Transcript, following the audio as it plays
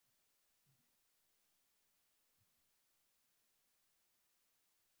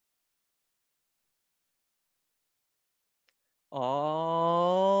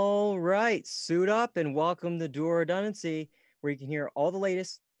All right, suit up and welcome to Dual Redundancy, where you can hear all the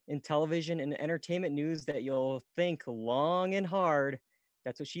latest in television and entertainment news that you'll think long and hard.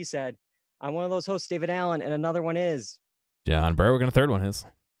 That's what she said. I'm one of those hosts, David Allen, and another one is. John Berwick, and a third one is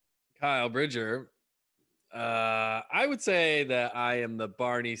Kyle Bridger. I would say that I am the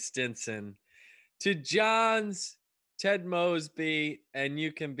Barney Stinson to John's Ted Mosby, and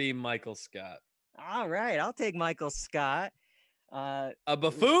you can be Michael Scott. All right, I'll take Michael Scott. A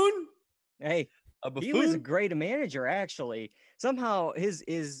buffoon? Hey, A buffoon? he was a great manager, actually. Somehow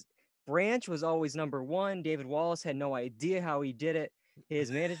his branch was always number one. David Wallace had no idea how he did it.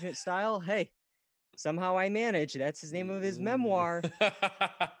 His management style, hey, somehow I manage. That's his name of his memoir.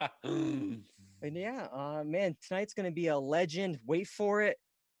 And yeah, man, tonight's going to be a legend. Wait for it.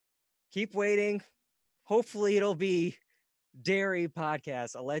 Keep waiting. Hopefully it'll be Dairy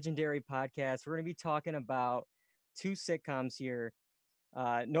Podcast, a legendary podcast. We're going to be talking about two sitcoms here.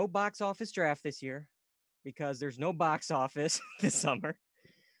 No box office draft this year because there's no box office this summer.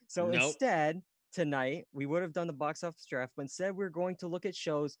 So instead, tonight, we would have done the box office draft, but instead we're going to look at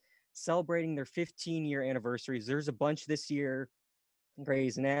shows celebrating their 15-year anniversaries. There's a bunch this year.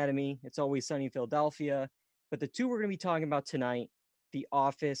 Grey's Anatomy, It's Always Sunny in Philadelphia. But the two we're going to be talking about tonight, The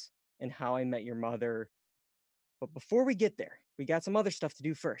Office and How I Met Your Mother. But before we get there, we got some other stuff to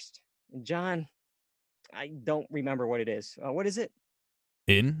do first. And John, I don't remember what it is. What is it?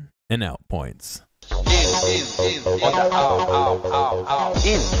 in and out points. In oder out.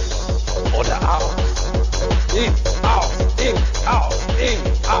 In oder out. In,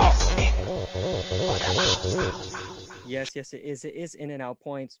 out. Yes, it is. It is in and out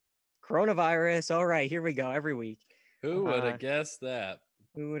points. Coronavirus. All right, here we go. Every week. Who would have guessed that?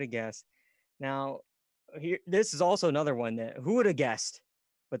 Who would have guessed? Now, this is also another one that who would have guessed?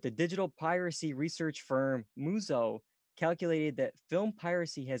 But the digital piracy research firm Muzo calculated that film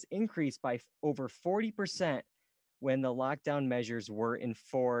piracy has increased by over 40% when the lockdown measures were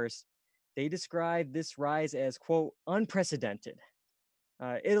enforced. They described this rise as, quote, unprecedented.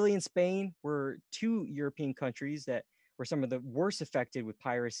 Italy and Spain were two European countries that were some of the worst affected with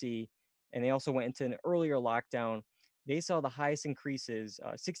piracy, and they also went into an earlier lockdown. They saw the highest increases,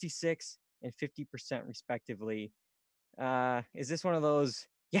 66 and 50% respectively. Is this one of those?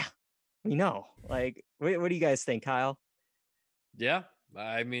 Yeah, we know. Like, what do you guys think, Kyle? Yeah,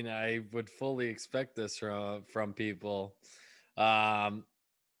 I mean, I would fully expect this from people. Yeah,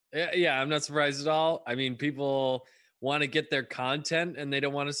 I'm not surprised at all. I mean, people want to get their content and they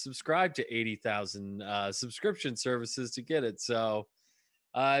don't want to subscribe to 80,000 subscription services to get it. So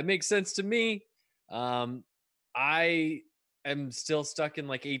it makes sense to me. I am still stuck in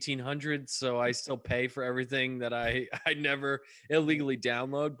like 1800, so I still pay for everything that I never illegally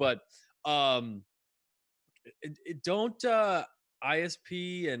download. But don't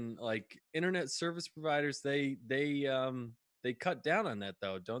ISP and like internet service providers, they cut down on that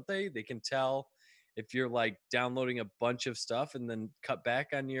though, don't they? They can tell if you're like downloading a bunch of stuff and then cut back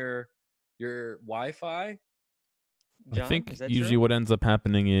on your Wi-Fi. John, I think true? usually what ends up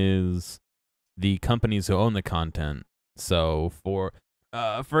happening is the companies who own the content. So for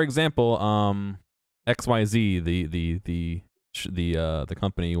example, XYZ, the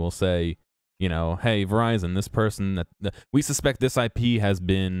company will say, you know, hey Verizon, this person that we suspect this IP has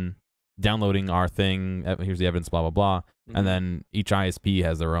been downloading our thing. Here's the evidence, blah blah blah. Mm-hmm. And then each ISP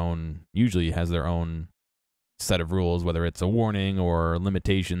has usually has their own set of rules, whether it's a warning or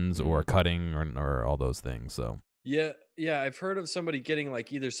limitations or cutting or all those things. So yeah, I've heard of somebody getting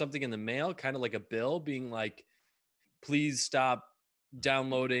like either something in the mail, kind of like a bill, being like, please stop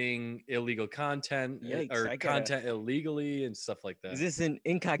downloading illegal content. Yikes, or content illegally and stuff like that. Is this in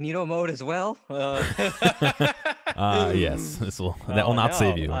incognito mode as well? Yes, that will not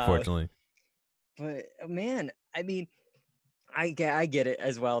save you, unfortunately. But man, I mean, I get it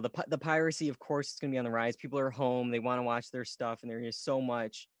as well. The piracy, of course, is going to be on the rise. People are home; they want to watch their stuff, and there is so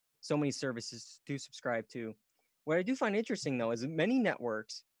many services to subscribe to. What I do find interesting though is many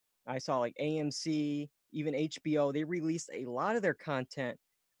networks. I saw like AMC, even HBO. They released a lot of their content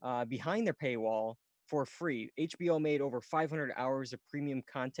behind their paywall for free. HBO made over 500 hours of premium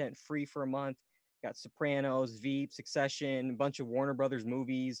content free for a month. Got Sopranos, Veep, Succession, a bunch of Warner Brothers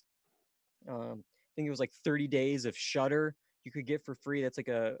movies. I think it was like 30 days of Shudder you could get for free. That's like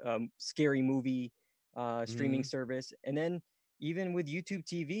a scary movie streaming service. And then even with YouTube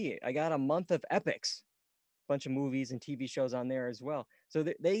TV, I got a month of Epics, bunch of movies and TV shows on there as well. So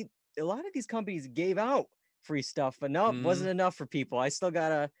a lot of these companies gave out free stuff, but no, it wasn't enough for people. I still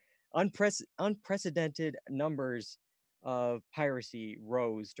got unprecedented numbers of piracy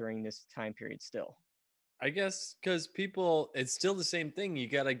rose during this time period still. I guess because people, it's still the same thing. You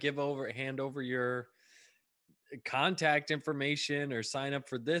got to hand over your contact information or sign up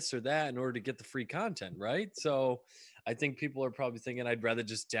for this or that in order to get the free content, right? So I think people are probably thinking I'd rather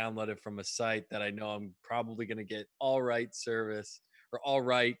just download it from a site that I know I'm probably going to get all right service or all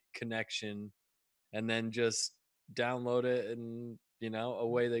right connection, and then just download it and,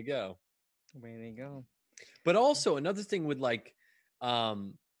 away they go. Away they go. But also another thing with like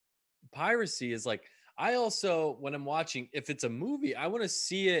piracy is like, I also, when I'm watching, if it's a movie, I want to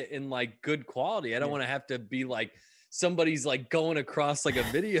see it in like good quality. I don't want to have to be like somebody's like going across like a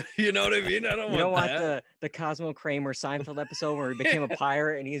video. You know what I mean? I don't want that. the Cosmo Kramer Seinfeld episode where he became a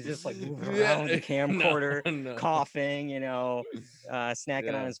pirate and he's just like moving around with the camcorder, no. coughing,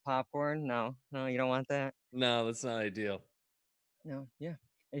 snacking on his popcorn. No, you don't want that. No, that's not ideal. No, yeah,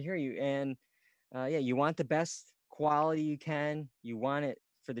 I hear you. And you want the best quality you can. You want it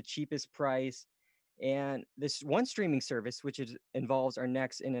for the cheapest price. And this one streaming service, which involves our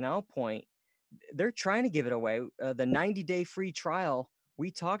next in and out point, they're trying to give it away. The 90-day free trial, we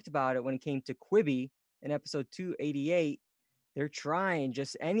talked about it when it came to Quibi in episode 288. They're trying,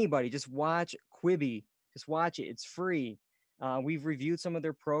 just anybody, just watch Quibi. Just watch it. It's free. We've reviewed some of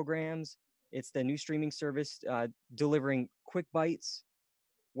their programs. It's the new streaming service delivering quick bites.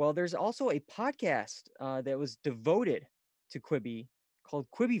 Well, there's also a podcast that was devoted to Quibi called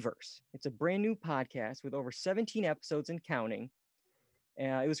Quibiverse. It's a brand new podcast with over 17 episodes and counting.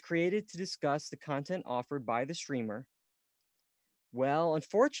 It was created to discuss the content offered by the streamer. Well,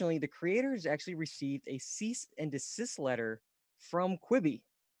 unfortunately, the creators actually received a cease and desist letter from Quibi.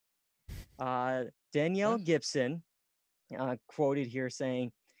 Danielle Gibson quoted here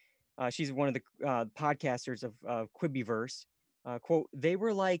saying, she's one of the podcasters of Quibiverse. Quote, they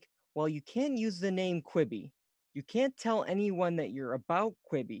were like, well, you can't use the name Quibi. You can't tell anyone that you're about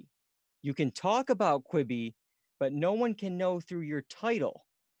Quibi. You can talk about Quibi, but no one can know through your title.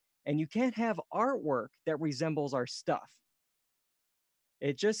 And you can't have artwork that resembles our stuff.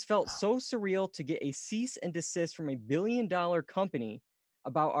 It just felt so surreal to get a cease and desist from $1 billion company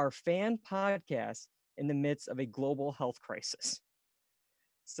about our fan podcast in the midst of a global health crisis.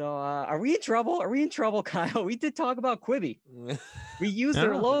 So are we in trouble? Are we in trouble, Kyle? We did talk about Quibi. We used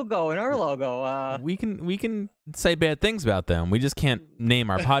their logo in our logo. We can say bad things about them. We just can't name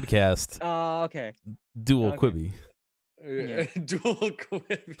our podcast. Oh, okay. Dual Quibi. Yeah. Dual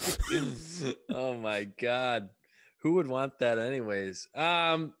Quibi. Oh my God. Who would want that anyways?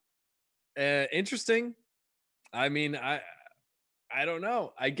 Interesting. I mean, I don't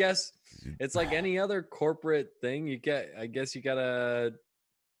know. I guess it's like any other corporate thing. I guess you gotta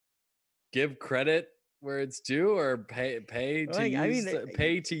give credit where it's due, or pay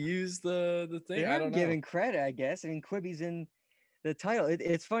to use the thing. I don't know. Giving credit, I guess. I mean, Quibi's in the title.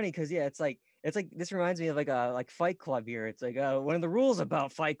 It's funny because it's like this reminds me of like Fight Club here. It's like one of the rules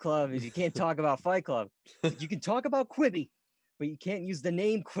about Fight Club is you can't talk about Fight Club. You can talk about Quibi, but you can't use the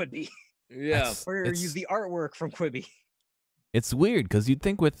name Quibi. Yeah, or use the artwork from Quibi. It's weird because you'd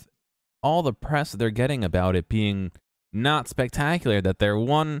think with all the press they're getting about it being not spectacular, that they're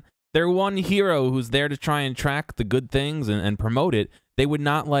one hero who's there to try and track the good things and promote it, they would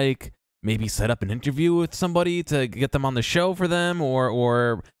not like maybe set up an interview with somebody to get them on the show for them,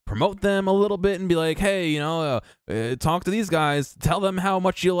 or promote them a little bit and be like, hey, talk to these guys, tell them how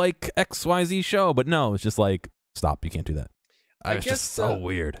much you like XYZ show. But no, it's just like, stop, you can't do that. It's just so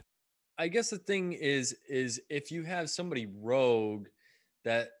weird. I guess the thing is if you have somebody rogue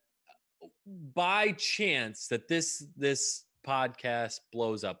that by chance that this podcast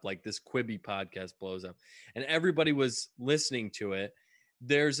blows up, like this Quibi podcast blows up, and everybody was listening to it,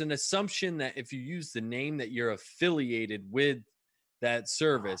 there's an assumption that if you use the name that you're affiliated with that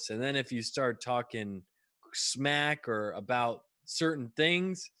service, and then if you start talking smack or about certain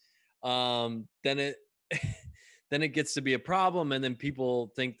things, then it then it gets to be a problem, and then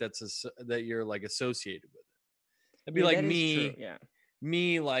people think that you're like associated with it. It'd be like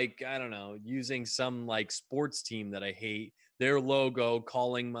me, like, I don't know, using some like sports team that I hate, their logo,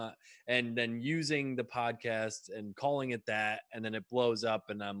 and then using the podcast and calling it that, and then it blows up,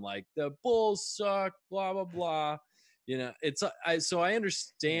 and I'm like, the Bulls suck, blah blah blah. So I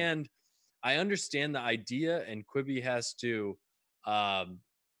understand the idea, and Quibi has to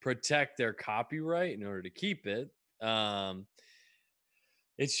protect their copyright in order to keep it.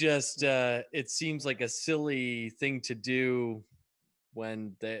 It's just it seems like a silly thing to do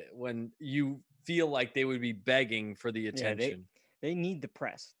when you feel like they would be begging for the attention. They need the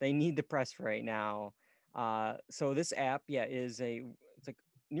press. They need the press right now. So this app, it's like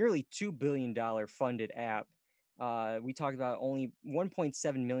nearly $2 billion funded app. We talked about only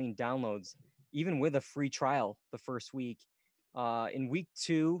 1.7 million downloads even with a free trial the first week. In week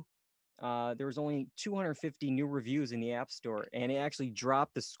 2, there was only 250 new reviews in the App Store, and it actually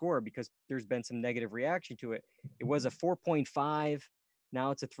dropped the score because there's been some negative reaction to it. It was a 4.5,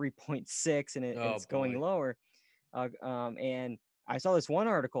 now it's a 3.6, and it's going lower. And I saw this one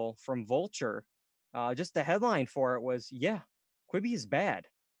article from Vulture. Just the headline for it was, "Yeah, Quibi is bad."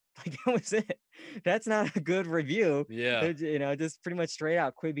 Like that was it. That's not a good review. Yeah. Just pretty much straight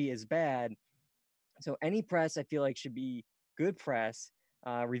out, Quibi is bad. So any press, I feel like, should be good press.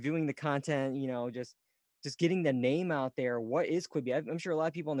 Reviewing the content, just getting the name out there. What is Quibi? I'm sure a lot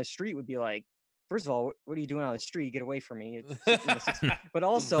of people on the street would be like, first of all, what are you doing on the street? Get away from me. But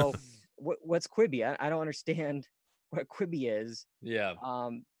also, what's Quibi? I don't understand what Quibi is. Yeah.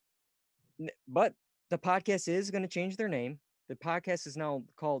 But the podcast is going to change their name. The podcast is now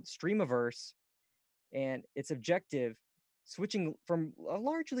called Streamiverse, and its objective, switching from a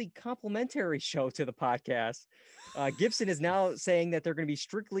largely complimentary show to the podcast. Gibson is now saying that they're going to be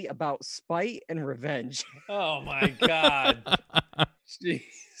strictly about spite and revenge. Oh my God.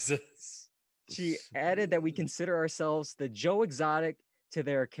 Jesus. She added that we consider ourselves the Joe Exotic to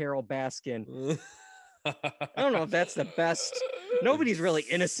their Carol Baskin. I don't know if that's the best. Nobody's really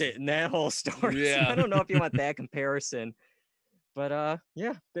innocent in that whole story. Yeah. So I don't know if you want that comparison. But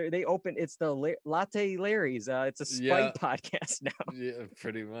yeah, they open. It's the Latte Larry's. It's a spite podcast now. Yeah,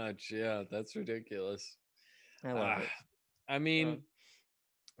 pretty much. Yeah, that's ridiculous. I love it. I mean,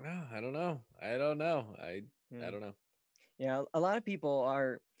 I don't know. I don't know. I don't know. Yeah, a lot of people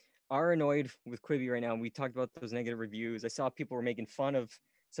are annoyed with Quibi right now. We talked about those negative reviews. I saw people were making fun of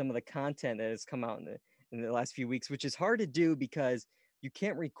some of the content that has come out in the last few weeks, which is hard to do because you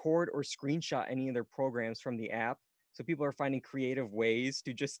can't record or screenshot any of their programs from the app. So people are finding creative ways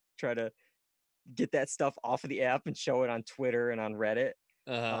to just try to get that stuff off of the app and show it on Twitter and on Reddit.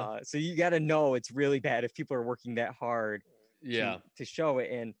 So you got to know it's really bad if people are working that hard to show it.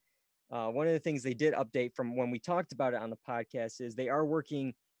 And one of the things they did update from when we talked about it on the podcast is they are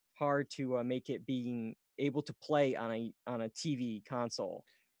working hard to make it being able to play on a TV console.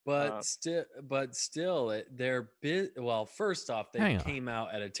 But still, they're well. First off, they came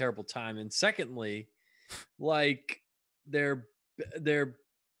out at a terrible time, and secondly, like the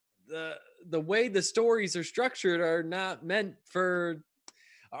way the stories are structured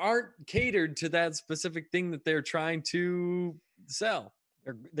aren't catered to that specific thing that they're trying to sell.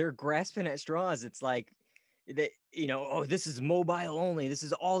 They're grasping at straws. It's like this is mobile only. This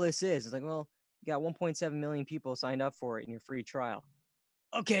is all this is. It's like, well, you got 1.7 million people signed up for it in your free trial.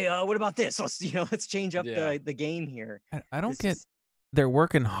 Okay, what about this? Let's change up the game here. I don't get. They're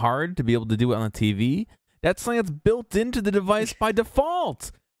working hard to be able to do it on the TV. That's something that's built into the device by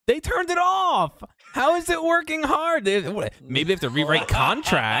default. They turned it off. How is it working hard? Maybe they have to rewrite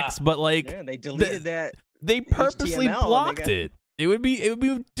contracts, but they deleted that. They purposely HTML blocked it. It would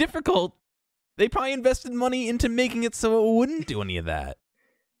be difficult. They probably invested money into making it so it wouldn't do any of that.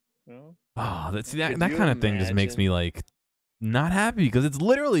 Well, that kind of thing just makes me not happy because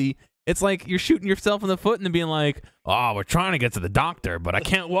it's like you're shooting yourself in the foot and then being like, oh, we're trying to get to the doctor, but I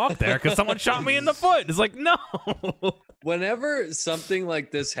can't walk there because someone shot me in the foot. It's like, no. Whenever something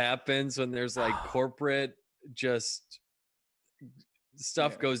like this happens, when there's corporate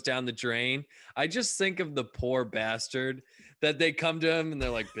stuff goes down the drain, I just think of the poor bastard that they come to him and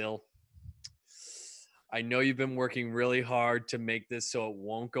they're like, Bill, I know you've been working really hard to make this so it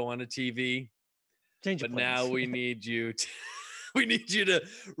won't go on a TV. But now we need you to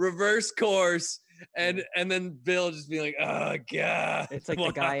reverse course and then Bill just be like, oh God. It's like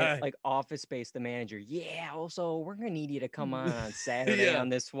the guy at Office Space, the manager. Yeah, also we're gonna need you to come on Saturday on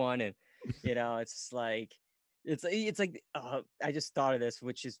this one. And it's like I just thought of this,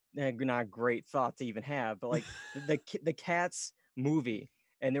 which is not a great thought to even have, but like the Cats movie.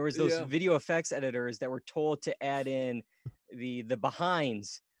 And there was those video effects editors that were told to add in the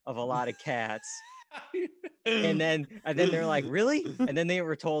behinds of a lot of cats. and then they're like, really? And then they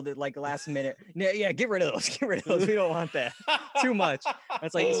were told at last minute, yeah, get rid of those. We don't want that. Too much.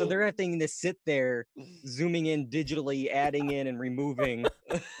 It's like, so they're having to sit there zooming in digitally, adding in and removing.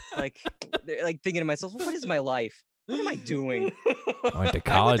 They're thinking to myself, what is my life? What am I doing? I went to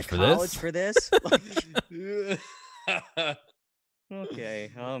college for this.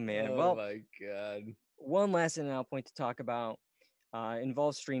 Okay. Oh man. Oh my God. One last thing I'll point to talk about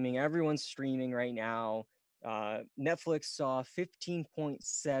involves streaming. Everyone's streaming right now. Netflix saw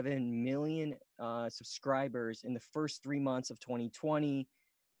 15.7 million subscribers in the first 3 months of 2020,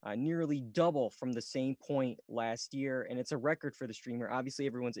 nearly double from the same point last year. And it's a record for the streamer. Obviously,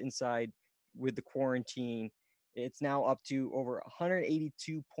 everyone's inside with the quarantine. It's now up to over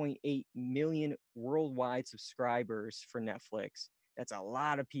 182.8 million worldwide subscribers for Netflix. That's a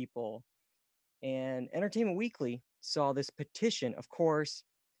lot of people. And Entertainment Weekly saw this petition, of course,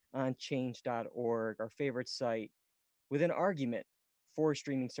 on change.org, our favorite site, with an argument for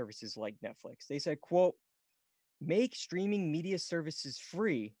streaming services like Netflix. They said, quote, make streaming media services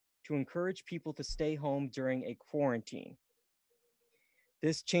free to encourage people to stay home during a quarantine.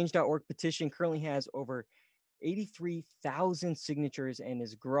 This change.org petition currently has over 83,000 signatures and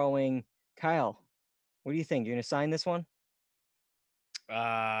is growing. Kyle, what do you think? You're going to sign this one?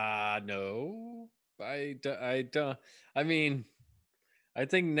 No. I don't. I mean, I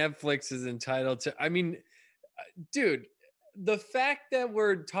think Netflix is entitled to. I mean, dude, the fact that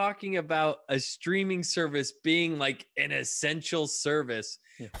we're talking about a streaming service being like an essential service,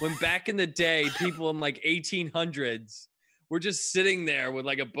 when back in the day, people in like 1800s were just sitting there with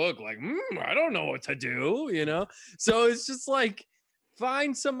like a book, like, I don't know what to do, you know? So it's just like,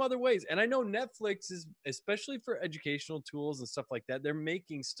 find some other ways. And I know Netflix is, especially for educational tools and stuff like that, they're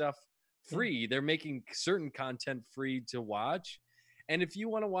making stuff free. They're making certain content free to watch. And if you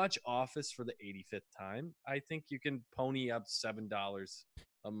want to watch Office for the 85th time, I think you can pony up $7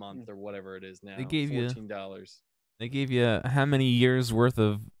 a month or whatever it is now. They gave $14. They gave you how many years worth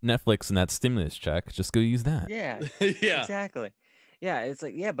of Netflix in that stimulus check? Just go use that. Yeah. Yeah. Exactly. Yeah, it's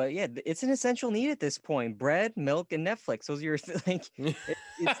like, yeah, but yeah, it's an essential need at this point. Bread, milk, and Netflix. Those are your like,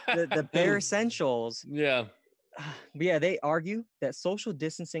 it's the bare essentials. Yeah. But yeah, they argue that social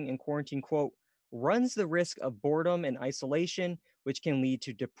distancing and quarantine, quote, runs the risk of boredom and isolation, which can lead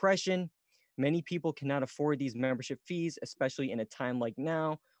to depression. Many people cannot afford these membership fees, especially in a time like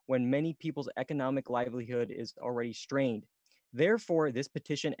now when many people's economic livelihood is already strained. Therefore, this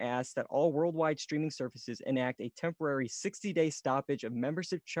petition asks that all worldwide streaming services enact a temporary 60-day stoppage of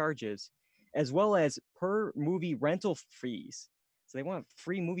membership charges, as well as per movie rental fees. So they want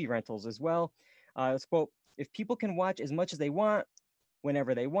free movie rentals as well. Let's quote, if people can watch as much as they want,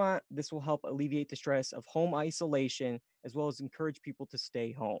 whenever they want, this will help alleviate the stress of home isolation, as well as encourage people to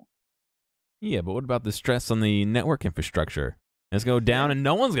stay home. Yeah, but what about the stress on the network infrastructure? It's going to go down and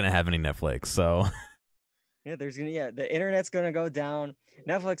no one's going to have any Netflix, so... Yeah, the internet's gonna go down.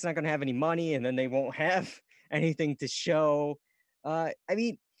 Netflix not gonna have any money, and then they won't have anything to show. I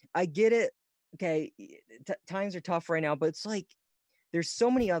mean, I get it. Okay, times are tough right now, but it's like there's so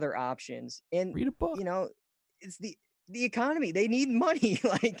many other options, and read a book. You know, it's the economy. They need money.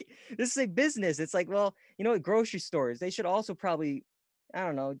 Like this is a business. It's like, well, you know, grocery stores. They should also probably, I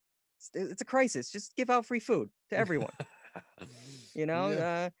don't know. It's a crisis. Just give out free food to everyone. You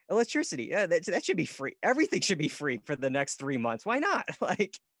know, electricity. Yeah, that should be free. Everything should be free for the next 3 months. Why not?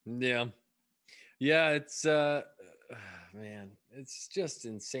 Like, yeah, it's man, it's just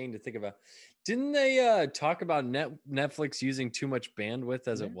insane to think about. Didn't they talk about Netflix using too much bandwidth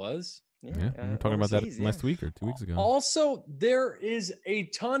as it was? Yeah, we were talking about that last week or 2 weeks ago. Also, there is a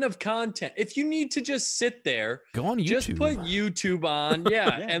ton of content. If you need to just sit there, go on YouTube. Just put YouTube on,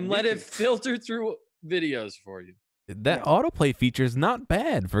 and let it filter through videos for you. That autoplay feature is not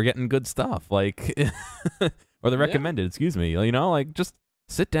bad for getting good stuff, like, or the recommended, excuse me. You know, like just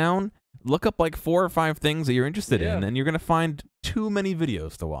sit down, look up like 4 or 5 things that you're interested in, and you're going to find too many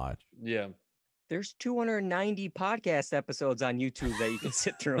videos to watch. Yeah. There's 290 podcast episodes on YouTube that you can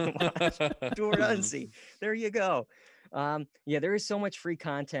sit through and watch. Dual Redundancy. There you go. Yeah, there is so much free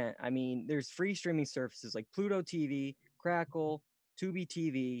content. I mean, there's free streaming services like Pluto TV, Crackle, Tubi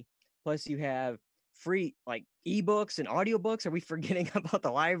TV. Plus you have free like ebooks and audiobooks. Are we forgetting about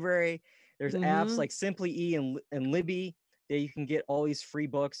the library? There's apps like Simply E and Libby that you can get all these free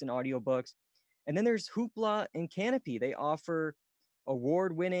books and audiobooks. And then there's Hoopla and Canopy. They offer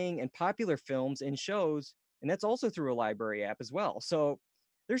award-winning and popular films and shows, and that's also through a library app as well. So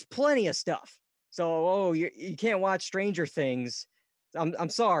there's plenty of stuff. So you can't watch Stranger Things. I'm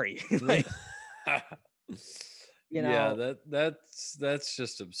sorry. Like, you know, yeah, that's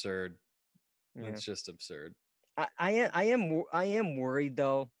just absurd. It's just absurd. I am worried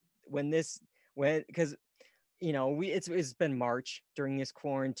though because you know it's been March during this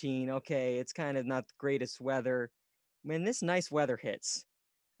quarantine. Okay, it's kind of not the greatest weather. When this nice weather hits,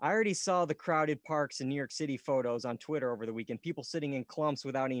 I already saw the crowded parks in New York City photos on Twitter over the weekend. People sitting in clumps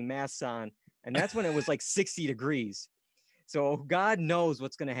without any masks on, and that's when it was like 60 degrees. So God knows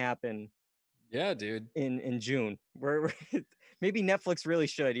what's going to happen. Yeah, dude. In June, where maybe Netflix really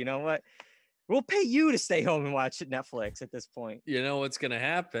should. You know what? We'll pay you to stay home and watch Netflix at this point. You know what's going to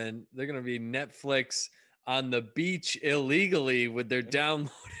happen? They're going to be Netflix on the beach illegally with their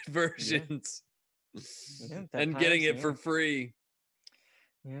downloaded versions and getting it for free.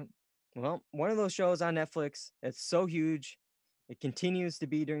 Yeah. Well, one of those shows on Netflix that's so huge, it continues to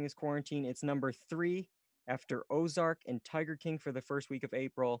be during this quarantine. It's number 3 after Ozark and Tiger King for the first week of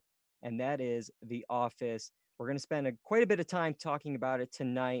April, and that is The Office. We're going to spend quite a bit of time talking about it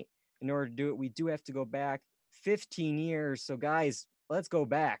tonight. In order to do it, we do have to go back 15 years. So, guys, let's go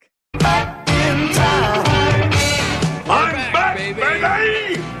back. I'm back, baby.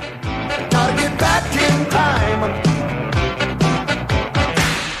 Gotta get back in time.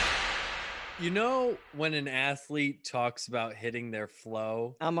 You know when an athlete talks about hitting their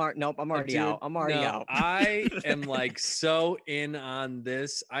flow? Nope, I'm already Dude, out. I'm already no, out. I am like so in on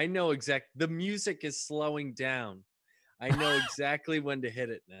this. I know the music is slowing down. I know exactly when to hit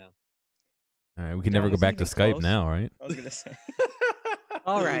it now. All right, we can John, never go was it back to even Skype close? now, right? I was going to say.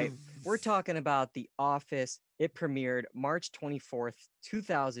 All right. We're talking about The Office. It premiered March 24th,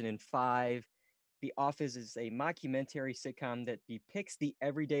 2005. The Office is a mockumentary sitcom that depicts the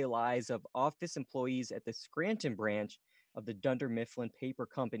everyday lives of office employees at the Scranton branch of the Dunder Mifflin Paper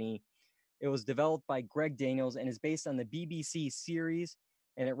Company. It was developed by Greg Daniels and is based on the BBC series,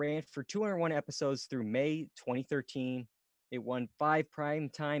 and it ran for 201 episodes through May 2013. It won 5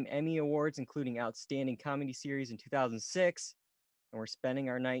 Primetime Emmy Awards, including Outstanding Comedy Series in 2006. And we're spending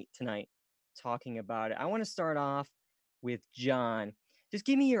our night tonight talking about it. I want to start off with John. Just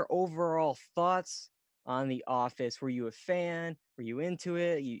give me your overall thoughts on The Office. Were you a fan? Were you into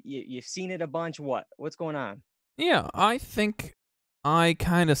it? You've seen it a bunch. What's going on? Yeah, I think I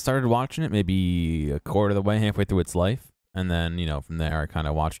kind of started watching it maybe a quarter of the way, halfway through its life, and then from there I kind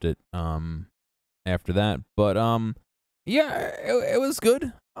of watched it after that. But yeah, it was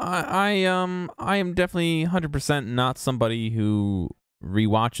good. I am definitely 100% not somebody who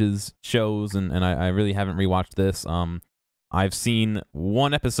rewatches shows, and I really haven't rewatched this. I've seen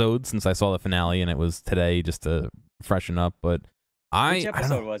one episode since I saw the finale, and it was today just to freshen up. But Which I don't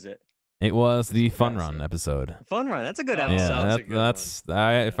episode know. was it? It was the Fun Impressive. Run episode. Fun Run. That's a good Oh, episode. sounds Yeah, a good that's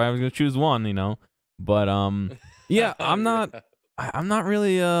if I was gonna choose one, but yeah, I'm not. I'm not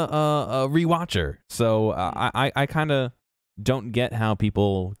really a rewatcher, so I kind of don't get how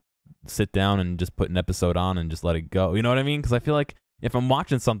people sit down and just put an episode on and just let it go. You know what I mean? Because I feel like if I'm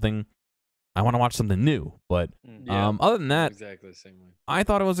watching something, I want to watch something new. But Yeah, other than that, exactly the same way. I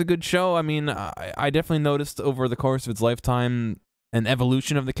thought it was a good show. I mean, I definitely noticed over the course of its lifetime an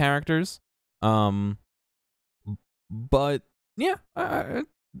evolution of the characters. But yeah,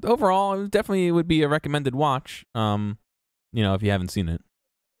 overall, it definitely would be a recommended watch. If you haven't seen it.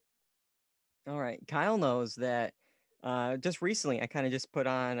 All right. Kyle knows that just recently I kind of just put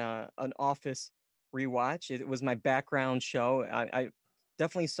on an Office rewatch. It was my background show. I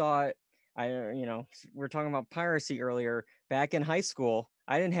definitely saw it. We were talking about piracy earlier. Back in high school,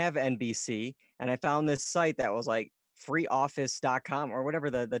 I didn't have NBC, and I found this site that was like freeoffice.com or whatever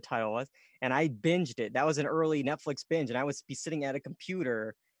the title was, and I binged it. That was an early Netflix binge, and I would be sitting at a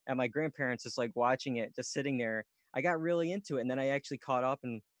computer at my grandparents, just like watching it, just sitting there. I got really into it, and then I actually caught up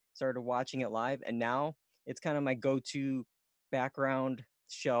and started watching it live, and now it's kind of my go-to background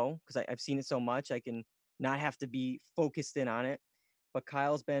show because I've seen it so much I can not have to be focused in on it. But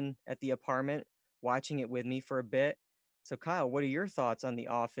Kyle's been at the apartment watching it with me for a bit. So Kyle, what are your thoughts on The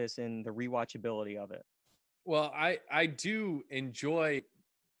Office and the rewatchability of it? Well, I do enjoy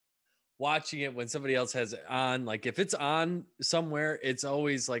watching it when somebody else has it on. Like if it's on somewhere, it's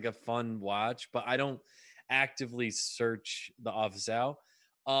always like a fun watch, but I don't actively search The Office out.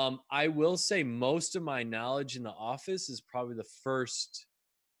 I will say most of my knowledge in The Office is probably the first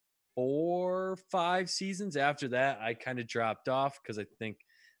 4-5 seasons. After that, I kind of dropped off because I think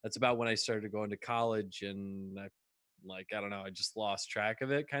that's about when I started going to college, and I don't know, I just lost track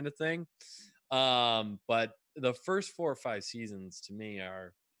of it, kind of thing. But the first 4 or 5 seasons to me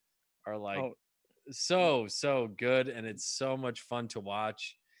are like so good, and it's so much fun to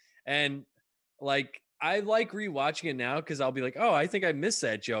watch. And like I like rewatching it now because I'll be like, oh, I think I missed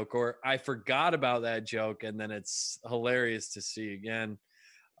that joke, or I forgot about that joke, and then it's hilarious to see again.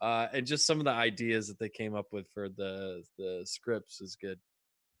 And just some of the ideas that they came up with for the scripts is good.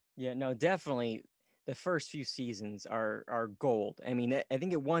 Yeah, no, definitely. The first few seasons are gold. I mean, I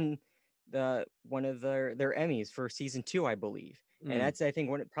think it won one of their Emmys for season 2, I believe, and that's I think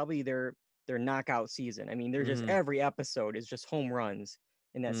probably their knockout season. I mean, they're just every episode is just home runs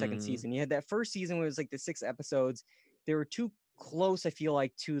in that second season. You had that first season where it was like the 6 episodes. They were too close, I feel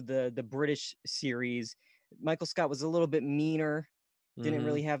like, to the British series. Michael Scott was a little bit meaner, didn't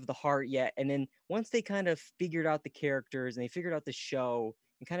really have the heart yet. And then once they kind of figured out the characters and they figured out the show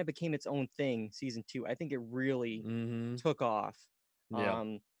and kind of became its own thing, season 2, I think it really took off. Yeah.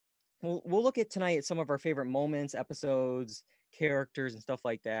 We'll look at tonight at some of our favorite moments, episodes, characters, and stuff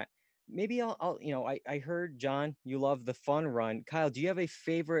like that. maybe I'll you know, I heard John, you love the fun run. Kyle, do you have a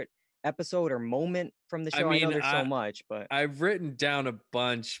favorite episode or moment from the I show? I know mean, there's so much, but I've written down a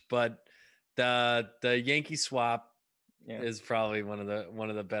bunch, but the Yankee swap yeah, is probably one of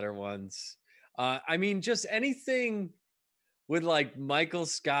the better ones. I mean, just anything with like Michael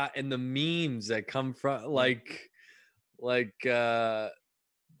Scott and the memes that come from like I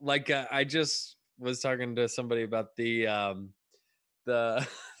just was talking to somebody about the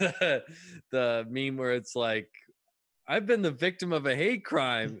the meme where it's like, I've been the victim of a hate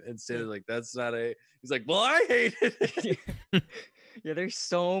crime, instead of like, that's not a, he's like, well, I hated it. yeah. There's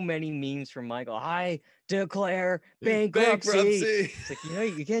so many memes from Michael. I declare bankruptcy. Bankruptcy. It's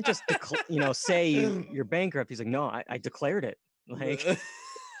like, you can't just say you're bankrupt. He's like, no, I declared it. Like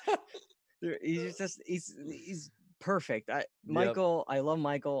he's perfect. Michael, I love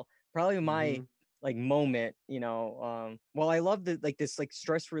Michael. Probably my like moment, well, I love the like this like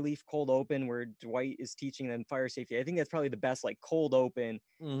stress relief cold open where Dwight is teaching them fire safety. I think that's probably the best like cold open.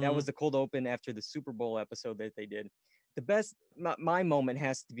 That was the cold open after the Super Bowl episode that they did. The best my moment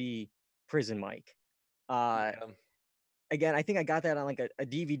has to be Prison Mike. Again, I think I got that on like a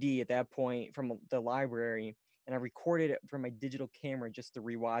DVD at that point from the library, and I recorded it from my digital camera just to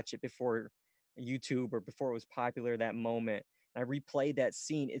rewatch it before YouTube or before it was popular, that moment. And I replayed that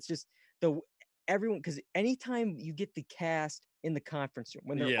scene. It's just everyone, because anytime you get the cast in the conference room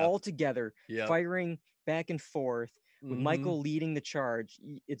when they're all together firing back and forth with Michael leading the charge,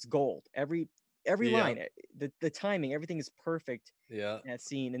 it's gold. Every line, the timing, everything is perfect in that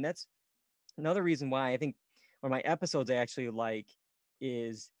scene. And that's another reason why I think one of my episodes I actually like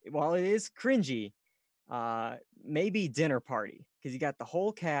is, while it is cringy, maybe Dinner Party, because you got the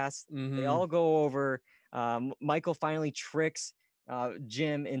whole cast, they all go over. Michael finally tricks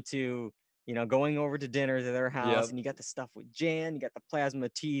Jim into going over to dinner to their house, and you got the stuff with Jan, you got the plasma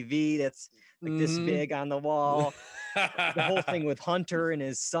TV that's like this big on the wall, the whole thing with Hunter and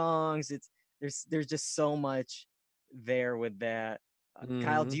his songs. There's just so much there with that.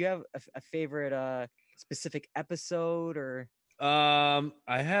 Kyle, do you have a favorite specific episode or? I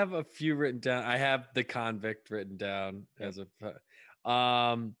have a few written down. I have The Convict written down as a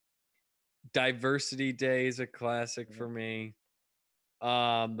Diversity Day is a classic for me.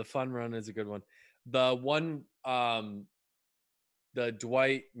 The Fun Run is a good one. The one the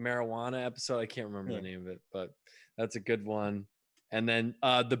Dwight marijuana episode, I can't remember the name of it, but that's a good one. And then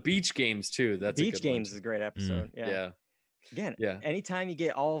the Beach Games too. That's Beach a good Games one. is a great episode. Again, anytime you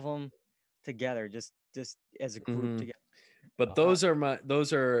get all of them together, just as a group together. But those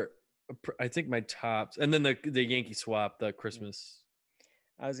are I think my tops. And then the Yankee swap, the Christmas.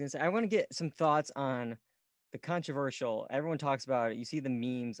 I was gonna say, I want to get some thoughts on the controversial. Everyone talks about it. You see the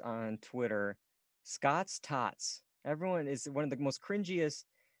memes on Twitter. Scott's Tots. Everyone is one of the most cringiest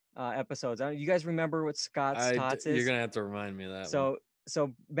episodes. You guys remember what Scott's Tots is? You're gonna have to remind me of that.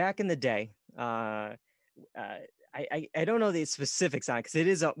 So back in the day, I don't know the specifics on it because it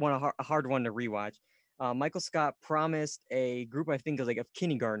is a hard one to rewatch. Michael Scott promised a group, I think, of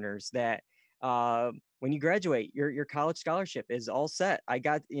kindergartners that when you graduate, your college scholarship is all set. I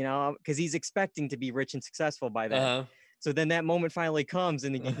got, because he's expecting to be rich and successful by then. So then that moment finally comes,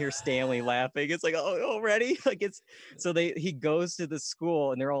 and you can hear Stanley laughing. It's like, oh, already? He goes to the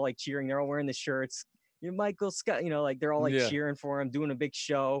school, and they're all like cheering. They're all wearing the shirts. Michael Scott, they're all like cheering for him, doing a big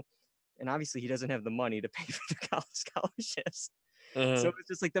show. And obviously he doesn't have the money to pay for the college scholarships. So it's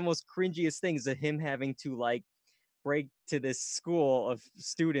just like the most cringiest things that him having to like break to this school of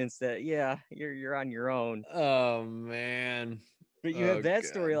students that, you're on your own. Oh man. But you have that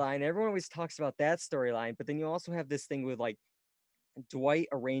storyline. Everyone always talks about that storyline. But then you also have this thing with like Dwight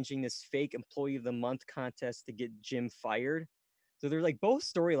arranging this fake employee of the month contest to get Jim fired. So they're like, both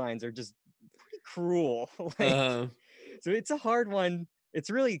storylines are just pretty cruel. So it's a hard one. It's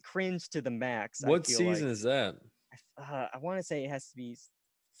really cringe to the max. What season is that? I want to say it has to be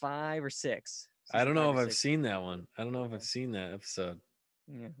 5 or 6. I don't know if I've seen that one. I don't know if I've seen that episode.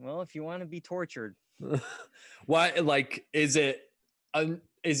 Yeah. Well, if you want to be tortured. Why? Like, is it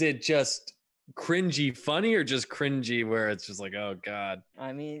just cringy funny, or just cringy where it's just like, oh God?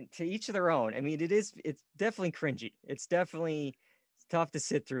 I mean, to each of their own. I mean, it's definitely cringy. It's definitely tough to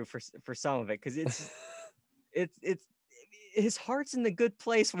sit through for some of it, because it's his heart's in the good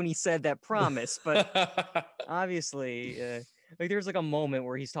place when he said that promise, but obviously like there's like a moment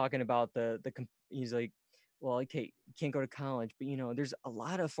where he's talking about he's like, well, okay, you can't go to college, but there's a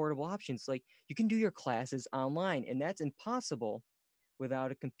lot of affordable options. Like you can do your classes online, and that's impossible without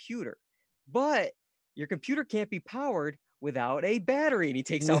a computer. But your computer can't be powered without a battery, and he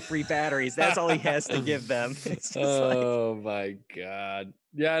takes out free batteries. That's all he has to give them. It's just Oh my god.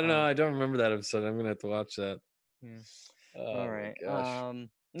 Yeah, I don't know. Um, I don't remember that episode. I'm gonna have to watch that. Yeah. Oh all my right. gosh.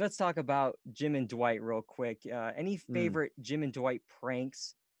 Let's talk about Jim and Dwight real quick. Any favorite Jim and Dwight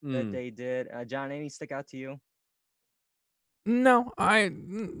pranks that they did? John, any stick out to you? No,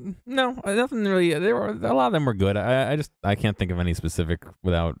 nothing really. There were a lot of them were good. I can't think of any specific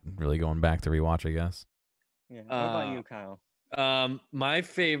without really going back to rewatch, I guess. Yeah. What about you, Kyle? My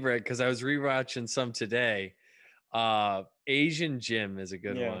favorite, because I was rewatching some today. Asian Jim is a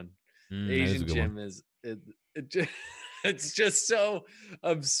good one. That is a Asian good Jim one. is it's just so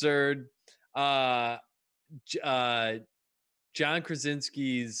absurd. John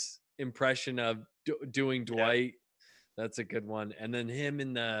Krasinski's impression of doing Dwight, that's a good one. And then him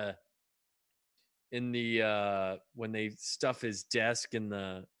in the when they stuff his desk in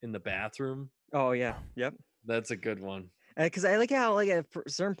the bathroom, Oh yeah. Yep. that's a good one. Because I like how like at a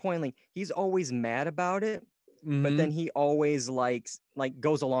certain point, like he's always mad about it, but Mhm. then he always like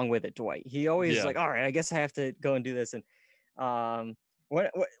goes along with it. Dwight. He always Yeah. like, all right, I guess I have to go and do this. And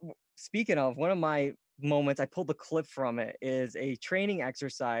what speaking of, one of my moments, I pulled the clip from it, is a training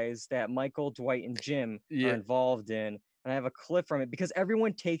exercise that Michael, Dwight, and Jim Yeah. are involved in. And I have a clip from it because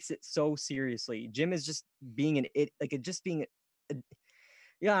everyone takes it so seriously. Jim is just being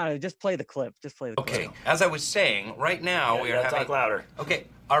yeah, just play the clip. Just play the clip. Okay, as I was saying, right now we are having... Talk louder. Okay,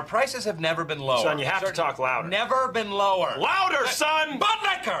 our prices have never been lower. Son, you have to talk louder. Never been lower. Louder, son! Bud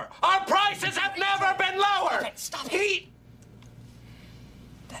Liquor! Our prices have never been lower! Stop it.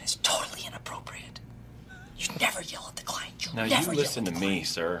 That is totally inappropriate. You never yell at the client. Now never you listen to yell at the me, client.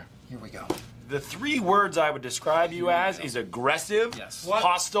 sir. Here we go. The 3 words I would describe you as is aggressive, Yes.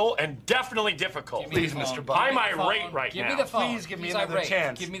 hostile, and definitely difficult. Please, Mr. Butt. I'm irate right Give now. me the phone. Please give me He's another irate.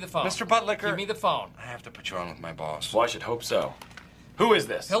 chance. Give me the phone. Mr. Buttlicker. Give me the phone. I have to put you on with my boss. Well, I should hope so. Who is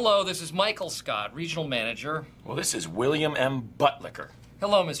this? Hello, this is Michael Scott, regional manager. Well, this is William M. Buttlicker.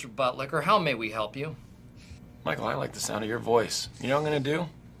 Hello, Mr. Buttlicker. How may we help you? Michael, I like the sound of your voice. You know what I'm going to do?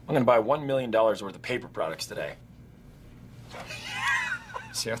 I'm going to buy $1 million worth of paper products today.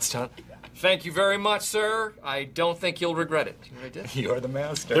 See how it's done? Thank you very much, sir. I don't think you'll regret it. See what I did? You're the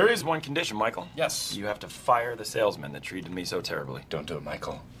master. There is one condition, Michael. Yes. You have to fire the salesman that treated me so terribly. Don't do it,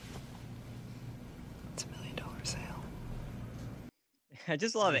 Michael. It's $1 million sale. I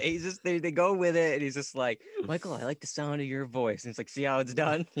just love it. He's just they go with it, and he's just like, Michael, I like the sound of your voice. And it's like, see how it's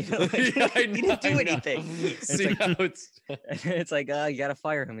done? You know, like, Yeah, I he didn't do know. anything. See how it's It's like, you gotta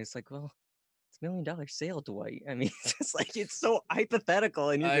fire him. It's like, well, it's $1 million sale, Dwight. I mean, it's just like it's so hypothetical,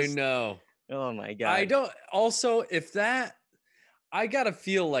 and I just, know. oh my god. I don't also if that I gotta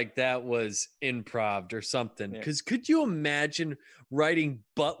feel like that was improv or something. Yeah. Because could you imagine writing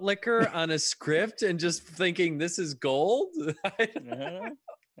butt liquor on a script and just thinking this is gold? I don't know.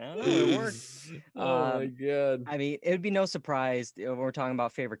 It worked. Oh my god. I mean, it would be no surprise when we're talking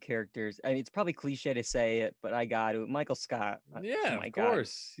about favorite characters. I mean, it's probably cliche to say it, but I got to. Michael Scott. Yeah, my of God.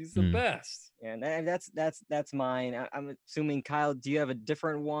 course. He's the best. And that's mine. I'm assuming, Kyle, do you have a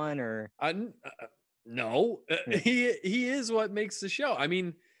different one or? No, he is what makes the show. I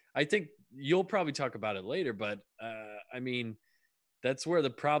mean, I think you'll probably talk about it later, but I mean, that's where the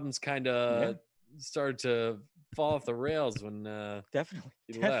problems kind of started to fall off the rails when Definitely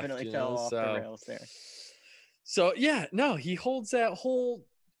he left, fell you know? off the rails there. So yeah, no, he holds that whole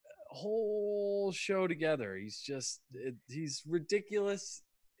show together. He's ridiculous.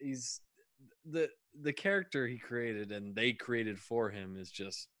 He's the character he created and they created for him is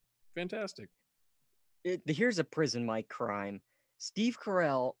just fantastic. Here's a prison mic crime. Steve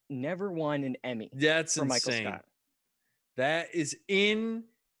Carell never won an Emmy. That's for insane. Michael Scott. That is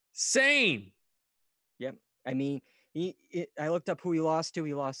insane. Yep. I mean, I looked up who he lost to.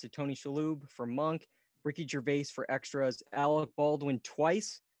 He lost to Tony Shalhoub for Monk, Ricky Gervais for Extras, Alec Baldwin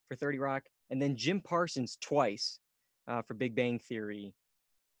twice for 30 Rock, and then Jim Parsons twice for Big Bang Theory.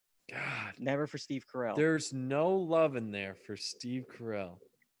 God, never for Steve Carell. There's no love in there for Steve Carell.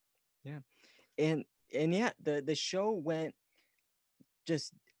 Yeah. And yeah, the show went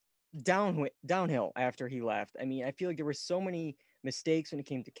just downhill after he left. I mean, I feel like there were so many mistakes when it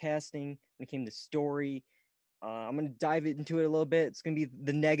came to casting, when it came to story. I'm going to dive into it a little bit. It's going to be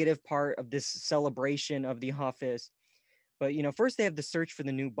the negative part of this celebration of The Office. But, you know, first they have the search for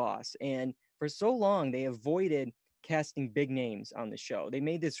the new boss. And for so long, they avoided casting big names on the show. They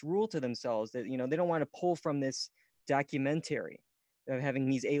made this rule to themselves that, you know, they don't want to pull from this documentary of having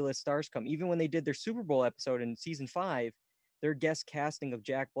these A-list stars come. Even when they did their Super Bowl episode in season 5, their guest casting of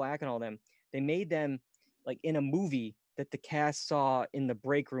Jack Black and all them, they made them like in a movie that the cast saw in the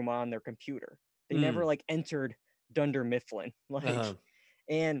break room on their computer. They never like entered Dunder Mifflin. Like, Uh-huh.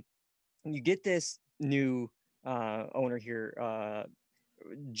 and you get this new owner here,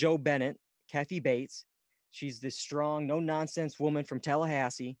 Joe Bennett, Kathy Bates. She's this strong, no nonsense woman from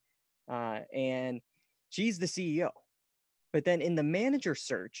Tallahassee, and she's the CEO. But then in the manager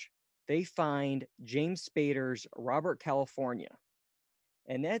search, they find James Spader's Robert California,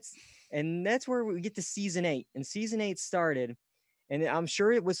 and that's where we get to season 8. And season 8 started, and I'm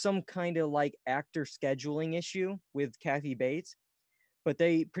sure it was some kind of like actor scheduling issue with Kathy Bates, but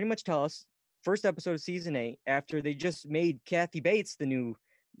they pretty much tell us first episode of season 8, after they just made Kathy Bates the new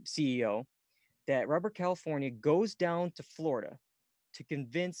CEO, that Robert California goes down to Florida to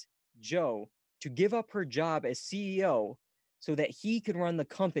convince Joe to give up her job as CEO so that he could run the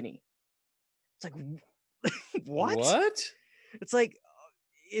company. It's like, what? What? It's like,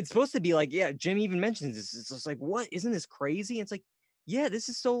 it's supposed to be like, yeah, Jim even mentions this. It's just like, what? Isn't this crazy? It's like, yeah, this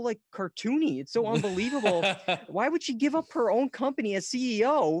is so like cartoony. It's so unbelievable. Why would she give up her own company as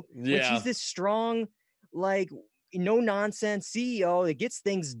CEO when Yeah. she's this strong, like, no nonsense CEO that gets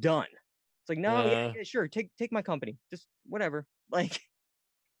things done? It's like, no, yeah, sure, take my company, just whatever. Like,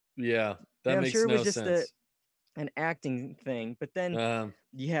 Yeah, that yeah, I'm makes sure it no was just sense. an acting thing. But then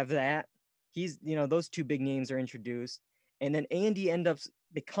you have that. He's, those two big names are introduced, and then Andy ends up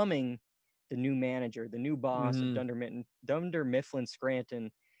becoming the new manager, the new boss of Dunder Mifflin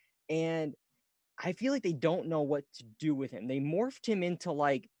Scranton. And I feel like they don't know what to do with him. They morphed him into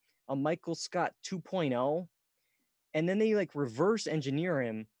like a Michael Scott 2.0, and then they like reverse engineer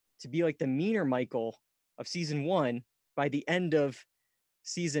him to be like the meaner Michael of season 1 by the end of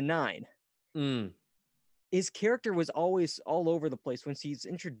season 9. His character was always all over the place. When he's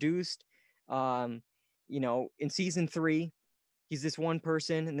introduced, in season 3, he's this one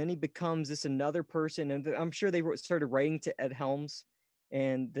person, and then he becomes this another person. And I'm sure they started writing to Ed Helms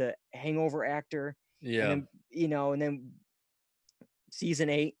and the Hangover actor. Yeah. And then, and then season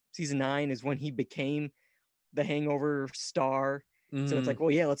 9 is when he became the Hangover star. So it's like,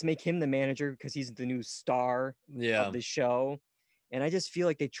 well, yeah, let's make him the manager because he's the new star of the show. And I just feel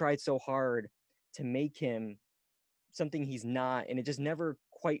like they tried so hard to make him something he's not, and it just never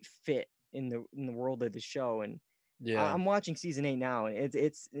quite fit in the world of the show. And I'm watching season 8 now, and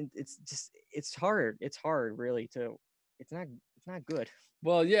it's hard. It's hard, really. It's not good.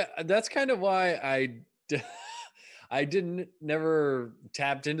 Well, yeah, that's kind of why I didn't never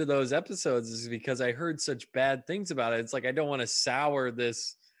tapped into those episodes, is because I heard such bad things about it. It's like I don't want to sour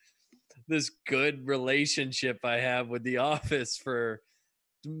this good relationship I have with The Office for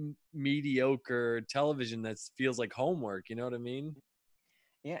mediocre television that feels like homework. You know what I mean?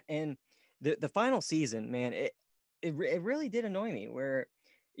 Yeah, and the final season, man, it really did annoy me. Where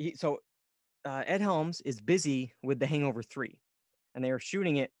Ed Helms is busy with The Hangover 3, and they were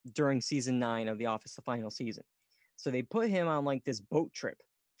shooting it during season 9 of The Office, the final season. So they put him on like this boat trip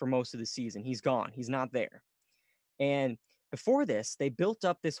for most of the season. He's gone. He's not there. And before this, they built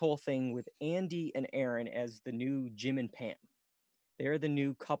up this whole thing with Andy and Aaron as the new Jim and Pam. They're the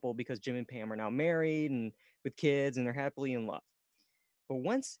new couple because Jim and Pam are now married and with kids, and they're happily in love. But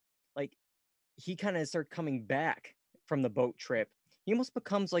once like he kind of started coming back from the boat trip, he almost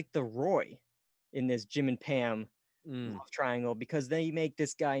becomes like the Roy in this Jim and Pam love triangle, because they make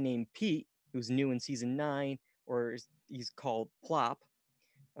this guy named Pete, who's new in season 9, or he's called Plop.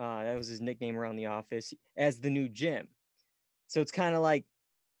 That was his nickname around the office, as the new Jim. So it's kind of like,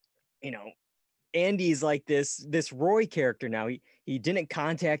 Andy's like this Roy character now. He didn't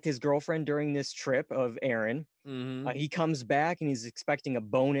contact his girlfriend during this trip of Aaron. He comes back and he's expecting a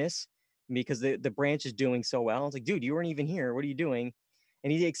bonus because the branch is doing so well. It's like, dude, you weren't even here. What are you doing?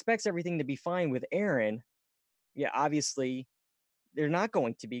 And he expects everything to be fine with Aaron. Yeah, obviously they're not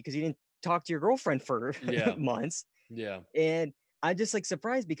going to be, because he didn't talk to your girlfriend for months. Yeah. And I'm just like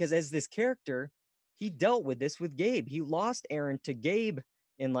surprised, because as this character, he dealt with this with Gabe. He lost Aaron to Gabe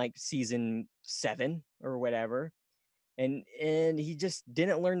in like season 7 or whatever. And he just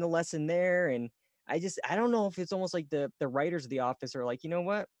didn't learn the lesson there. And I don't know if it's almost like the writers of The Office are like, you know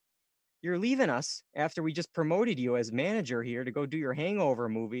what? You're leaving us after we just promoted you as manager here to go do your Hangover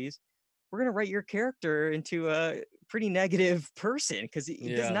movies. We're going to write your character into a pretty negative person, because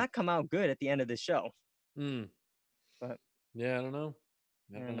he does not come out good at the end of the show. But yeah, I don't know.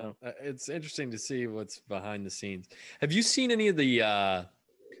 I don't know. It's interesting to see what's behind the scenes. Have you seen any of the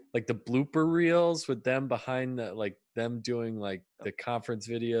like the blooper reels with them behind the, like them doing like the conference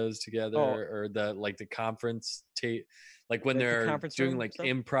videos together, or the like the conference tape, like when they're doing like stuff?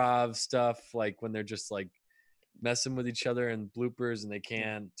 Improv stuff, like when they're just like messing with each other and bloopers, and they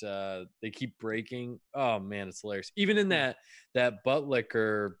can't they keep breaking. Oh man, it's hilarious. Even in that butt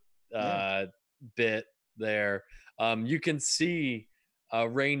liquor bit there. You can see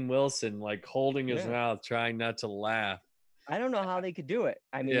Rainn Wilson like holding his Yeah. mouth, trying not to laugh. I don't know how they could do it.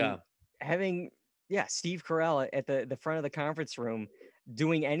 I mean, Yeah. having Steve Carell at the front of the conference room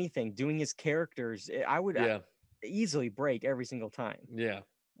doing anything, doing his characters, I would Yeah. easily break every single time. Yeah.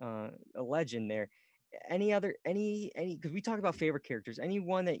 A legend there. Any because we talked about favorite characters.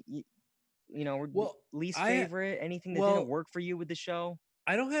 Anyone that were Well, least I- favorite? Anything that well- didn't work for you with the show?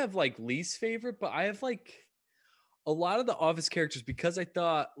 I don't have like least favorite, but I have like a lot of the Office characters because I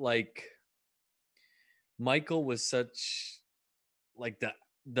thought like Michael was such like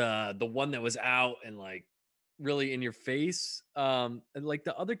the one that was out and like really in your face. And like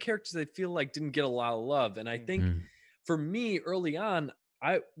the other characters I feel like didn't get a lot of love. And I think Mm. for me early on,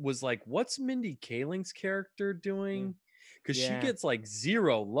 I was like, what's Mindy Kaling's character doing? Because she Yeah. gets like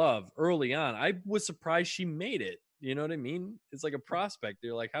zero love early on. I was surprised she made it. You know what I mean? It's like a prospect.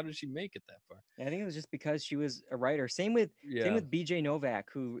 You're like, how did she make it that far? I think it was just because she was a writer. Same with BJ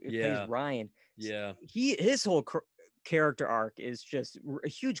Novak, who Yeah. plays Ryan. Yeah. His whole character arc is just a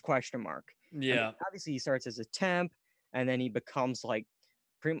huge question mark. I mean, Yeah. obviously, he starts as a temp, and then he becomes like,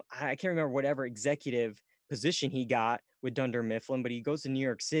 I can't remember whatever executive position he got with Dunder Mifflin, but he goes to New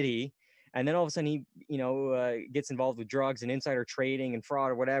York City, and then all of a sudden he, gets involved with drugs and insider trading and fraud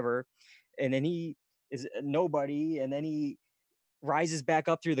or whatever, and then he is a nobody, and then he rises back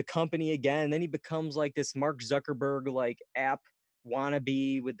up through the company again, and then he becomes like this Mark Zuckerberg like app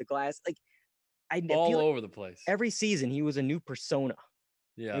wannabe with the glass. Like I All feel like over the place. every season he was a new persona.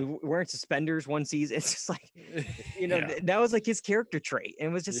 Yeah. Wearing suspenders one season. It's just like, Yeah. that was like his character trait. And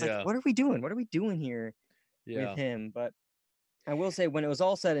it was just Yeah. like, what are we doing? What are we doing here Yeah. with him? But I will say, when it was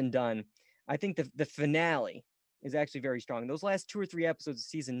all said and done, I think the finale is actually very strong. Those last 2 or 3 episodes of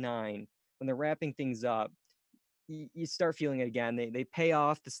season 9, when they're wrapping things up, you start feeling it again. They pay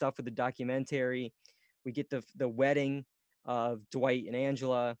off the stuff with the documentary. We get the wedding of Dwight and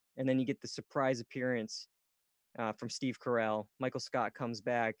Angela, and then you get the surprise appearance from Steve Carell. Michael Scott comes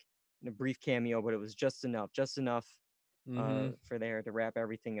back in a brief cameo, but it was just enough Mhm. for there to wrap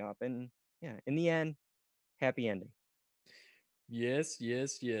everything up. And yeah, in the end, happy ending. Yes.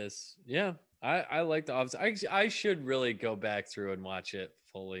 Yeah. I like the Office. I should really go back through and watch it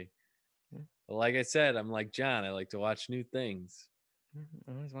fully. But like I said, I'm like John. I like to watch new things.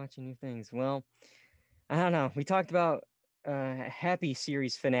 Always watching new things. Well, I don't know. We talked about happy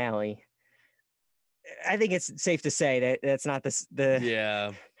series finale. I think it's safe to say that that's not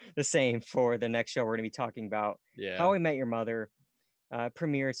Yeah. the same for the next show we're going to be talking about. Yeah. How I Met Your Mother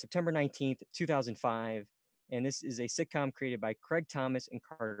premiered September 19th, 2005. And this is a sitcom created by Craig Thomas and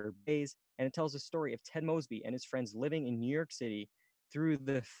Carter Bays. And it tells the story of Ted Mosby and his friends living in New York City through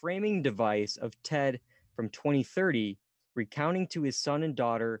the framing device of Ted from 2030, recounting to his son and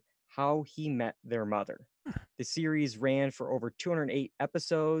daughter how he met their mother. The series ran for over 208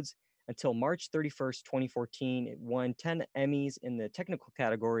 episodes until March 31st, 2014. It won 10 Emmys in the technical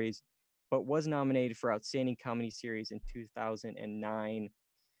categories, but was nominated for Outstanding Comedy Series in 2009.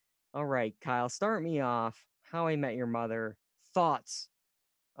 All right, Kyle, start me off. How I Met Your Mother. Thoughts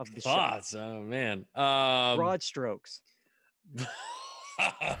of the Thoughts. show. Oh man. Broad strokes.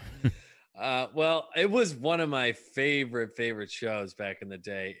 Well, it was one of my favorite shows back in the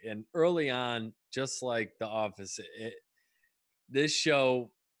day, and early on, just like The Office, this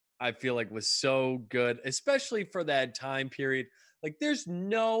show I feel like was so good, especially for that time period. Like, there's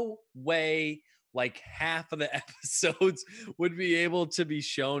no way like half of the episodes would be able to be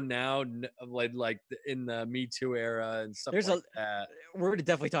shown now, like in the Me Too era and stuff like that. We're going to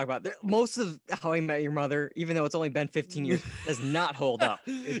definitely talk about most of How I Met Your Mother, even though it's only been 15 years, does not hold up.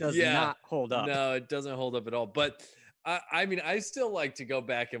 It does not hold up. No, it doesn't hold up at all. But I mean, I still like to go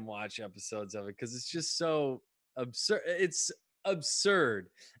back and watch episodes of it because it's just so absurd. It's absurd.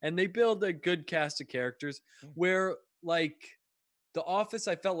 And they build a good cast of characters where, like, The Office,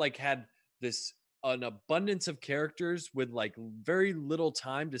 I felt like had an abundance of characters with like very little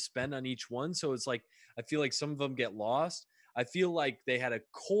time to spend on each one. So it's like, I feel like some of them get lost. I feel like they had a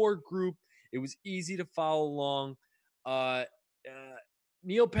core group. It was easy to follow along.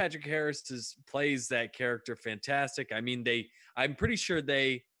 Neil Patrick Harris plays that character fantastic. I mean, I'm pretty sure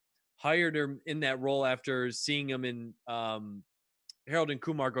they hired him in that role after seeing him in Harold and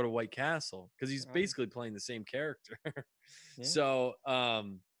Kumar Go to White Castle, because he's basically playing the same character. So,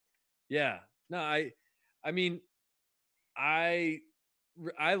 yeah. No, I mean, I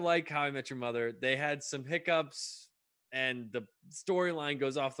like How I Met Your Mother. They had some hiccups, and the storyline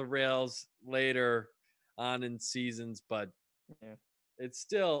goes off the rails later on in seasons, but it's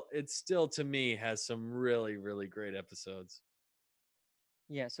still to me has some really, really great episodes.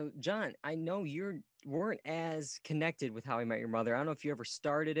 Yeah, so John, I know you weren't as connected with How I Met Your Mother. I don't know if you ever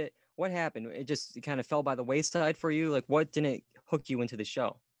started it. What happened? It just kind of fell by the wayside for you. Like, what didn't hook you into the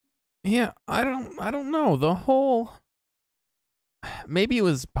show? Yeah, I don't know. The whole maybe it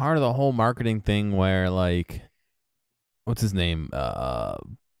was part of the whole marketing thing where like what's his name?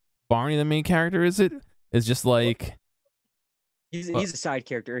 Barney, the main character, is it? Is just like He's a side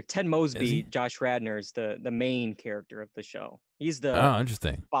character. Ted is Mosby, he? Josh Radnor is the main character of the show. He's the Oh,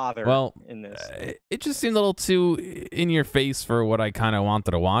 interesting. father Well, in this. it just seemed a little too in your face for what I kind of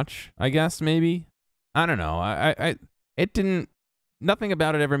wanted to watch. I guess maybe I don't know. It didn't. Nothing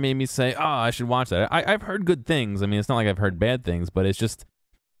about it ever made me say, "Oh, I should watch that." I've heard good things. I mean, it's not like I've heard bad things, but it's just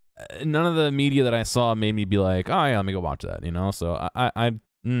none of the media that I saw made me be like, "Oh yeah, let me go watch that." You know. So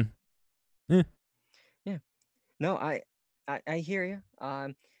Yeah. No, I hear you.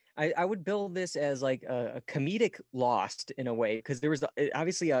 I would build this as like a comedic Lost in a way because there was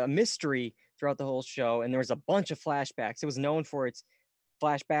obviously a mystery throughout the whole show, and there was a bunch of flashbacks. It was known for its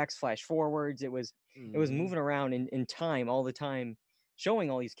flashbacks, flash forwards. It was moving around in time all the time,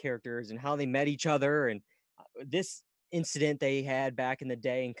 showing all these characters and how they met each other and this incident they had back in the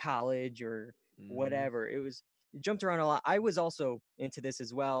day in college or whatever. It jumped around a lot. I was also into this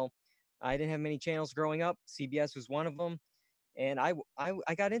as well. I didn't have many channels growing up. CBS was one of them, and I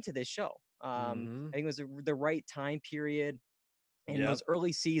got into this show. I think it was the right time period in Yep. those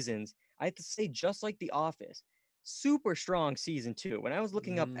early seasons. I have to say, just like The Office, super strong season 2. When I was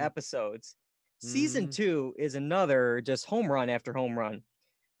looking up episodes, season 2 is another just home run after home run.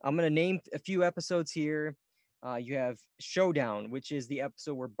 I'm gonna name a few episodes here. You have Showdown, which is the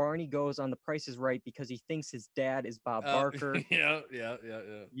episode where Barney goes on The Price is Right because he thinks his dad is Bob Barker. Yeah.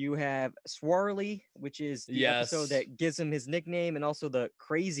 You have Swarley, which is the episode that gives him his nickname, and also the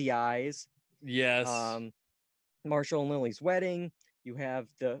Crazy Eyes. Yes. Marshall and Lily's wedding. You have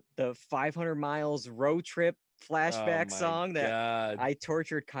the 500 miles road trip flashback song that I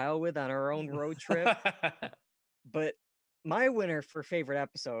tortured Kyle with on our own road trip. But my winner for favorite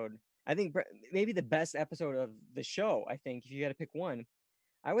episode, I think maybe the best episode of the show, I think, if you had to pick one,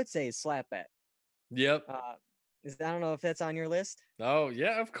 I would say is Slap Bet. Yep. I don't know if that's on your list. Oh,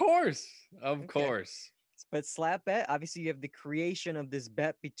 yeah, of course. Of Okay. course. But Slap Bet, obviously you have the creation of this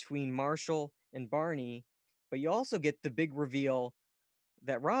bet between Marshall and Barney, but you also get the big reveal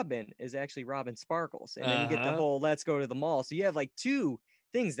that Robin is actually Robin Sparkles. And then you get the whole let's go to the mall. So you have like two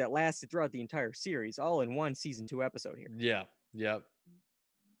things that lasted throughout the entire series, all in one season 2 episode here. Yeah. Yep.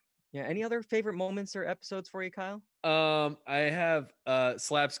 Yeah. Any other favorite moments or episodes for you, Kyle? I have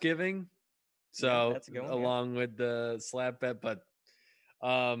Slapsgiving. So that's a good one, along with the slap bet, but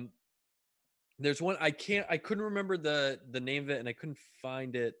there's one I couldn't remember the name of it and I couldn't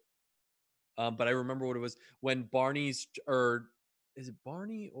find it. But I remember what it was when Barney's or is it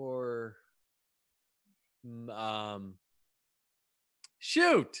Barney or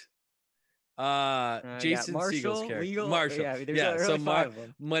shoot. Jason Segel's character. Marshall. Yeah, so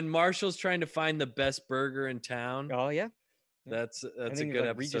when Marshall's trying to find the best burger in town. Oh yeah. That's a good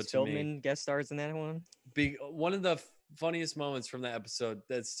episode Regis to me. Philbin guest stars in that one. One of the funniest moments from that episode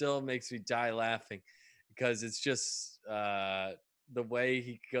that still makes me die laughing because it's just the way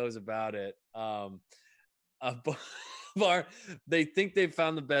he goes about it. They think they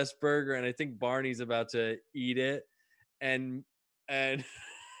found the best burger, and I think Barney's about to eat it, and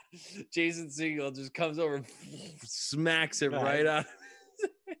Jason Segel just comes over and smacks it right out.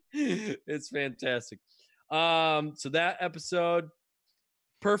 It's fantastic. So that episode,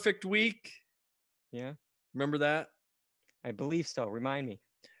 Perfect Week. Yeah. Remember that? I believe so. Remind me.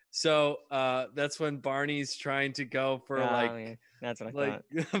 So that's when Barney's trying to go for that's what I thought.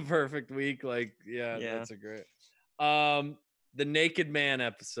 Perfect Week. That's a great. The Naked Man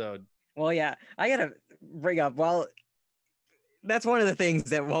episode. Well, yeah, I gotta bring up. Well, that's one of the things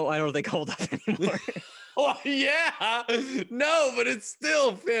that I don't think hold up anymore. Oh yeah, no, but it's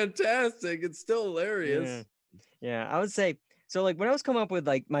still fantastic. It's still hilarious. Yeah, I would say so. Like when I was coming up with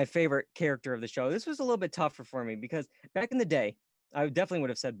like my favorite character of the show, this was a little bit tougher for me because back in the day, I definitely would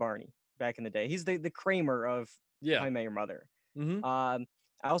have said Barney. Back in the day, he's the Kramer of How I Met Your Mother.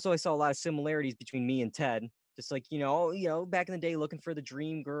 I saw a lot of similarities between me and Ted. Just like back in the day, looking for the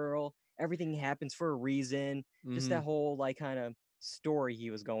dream girl. Everything happens for a reason. Just that whole like kind of story he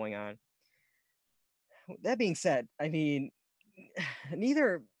was going on. That being said, I mean,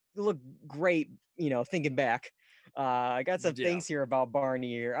 neither look great, thinking back. I got some things here about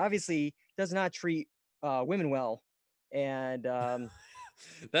Barney here. Obviously, does not treat women well. And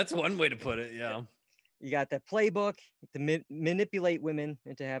that's one way to put it. Yeah. You got that playbook to manipulate women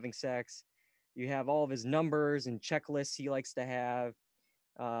into having sex. You have all of his numbers and checklists he likes to have.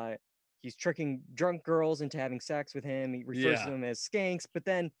 He's tricking drunk girls into having sex with him. He refers to Yeah. them as skanks. But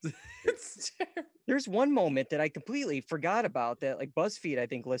then It's terrible. there's one moment that I completely forgot about that, like BuzzFeed, I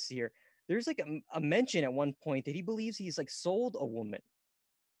think, lists here. There's like a mention at one point that he believes he's like sold a woman.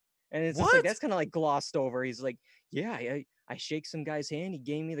 And it's just like, What? that's kind of like glossed over. He's like, yeah, I shake some guy's hand. He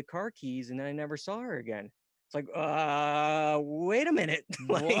gave me the car keys and then I never saw her again. It's like, wait a minute.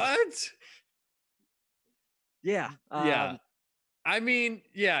 Like, What? yeah. Yeah. I mean,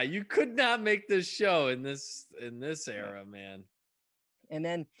 yeah, you could not make this show in this era, man. And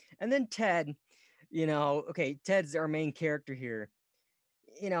then Ted, okay, Ted's our main character here.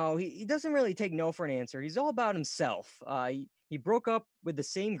 He doesn't really take no for an answer. He's all about himself. He broke up with the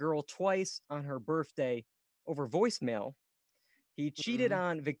same girl twice on her birthday over voicemail. He cheated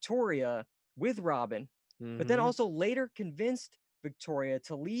on Victoria with Robin, but then also later convinced Victoria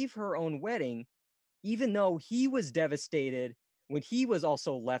to leave her own wedding, even though he was devastated when he was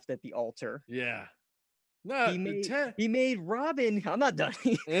also left at the altar. Yeah. No, He made Robin, I'm not done.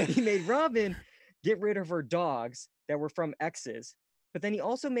 He made Robin get rid of her dogs that were from exes. But then he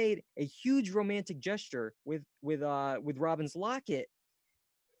also made a huge romantic gesture with Robin's locket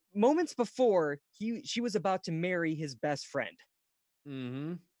moments before she was about to marry his best friend.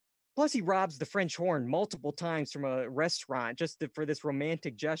 Mm-hmm. Plus, he robs the French horn multiple times from a restaurant just for this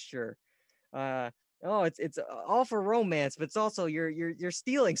romantic gesture. It's all for romance, but it's also you're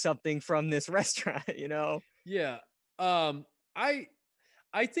stealing something from this restaurant, Yeah.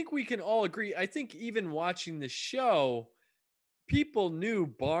 I think we can all agree. I think even watching the show, people knew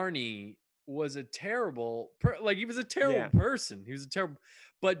Barney was a terrible he was a terrible person. He was a terrible,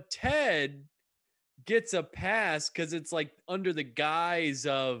 but Ted gets a pass because it's like under the guise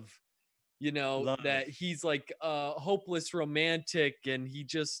of Love. that he's like a hopeless romantic and he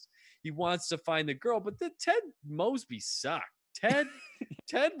wants to find the girl. But the Ted Mosby sucked. Ted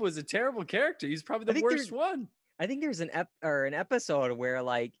was a terrible character. He's probably the worst one. I think there's an episode where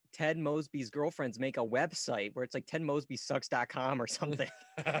like Ted Mosby's girlfriends make a website where it's like tedmosbysucks.com or something.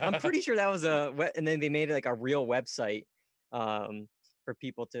 I'm pretty sure that was and then they made it like a real website for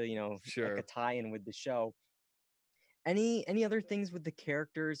people to, Sure. like a tie-in with the show. Any other things with the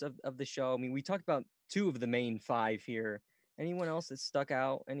characters of the show? I mean, we talked about 2 of the main 5 here. Anyone else that stuck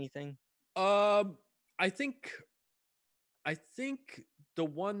out? Anything? I think the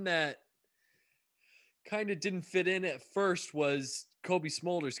one that kind of didn't fit in at first was Kobe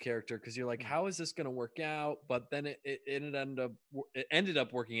Smolder's character, because you're like, how is this going to work out? But then it ended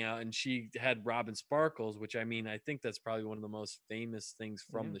up working out, and she had Robin Sparkles, which I mean, I think that's probably one of the most famous things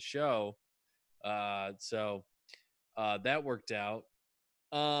from the show. So that worked out.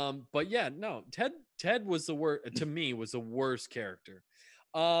 But yeah, no, Ted was the worst to me, was the worst character.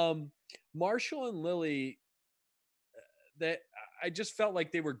 Marshall and Lily, that I just felt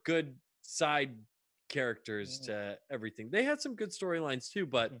like they were good side characters to everything. They had some good storylines too,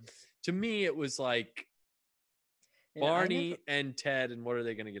 but to me it was like Barney and Ted, and what are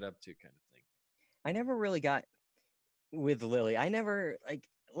they going to get up to kind of thing. I never really got with Lily. I never like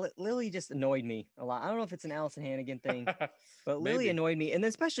Lily just annoyed me a lot. I don't know if it's an Allison Hannigan thing, but Lily annoyed me, and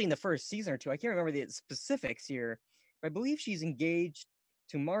especially in the first season or 2. I can't remember the specifics here, but I believe she's engaged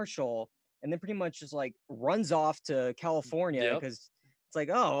to Marshall, and then pretty much just like runs off to California because it's like,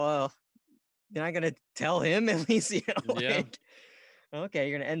 oh well, you're not gonna tell him at least, like, okay,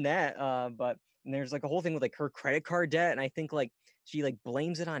 you're gonna end that. But there's like a whole thing with like her credit card debt, and I think like she like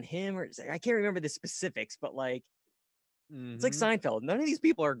blames it on him, or I can't remember the specifics, but like it's like Seinfeld. None of these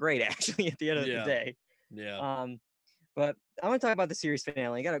people are great actually at the end of the day. Yeah. But I want to talk about the series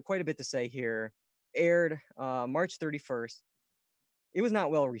finale. I got quite a bit to say here. Aired March 31st. It was not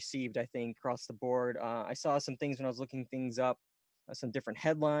well received, I think, across the board. I saw some things when I was looking things up, some different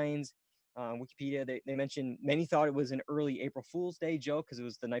headlines. Wikipedia, they mentioned many thought it was an early April Fool's Day joke because it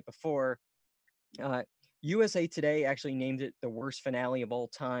was the night before. USA Today actually named it the worst finale of all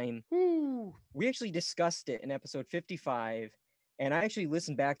time. Ooh. We actually discussed it in episode 55, and I actually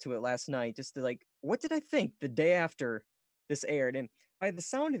listened back to it last night just to like, what did I think the day after this aired? And by the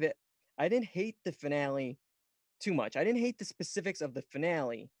sound of it, I didn't hate the finale too much. I didn't hate the specifics of the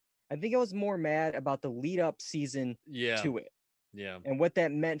finale. I think I was more mad about the lead up season to it. Yeah. And what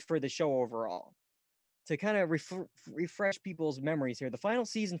that meant for the show overall. To kind of refresh people's memories here, the final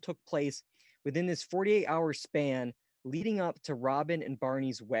season took place within this 48-hour span leading up to Robin and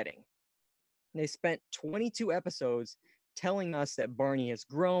Barney's wedding. And they spent 22 episodes telling us that Barney has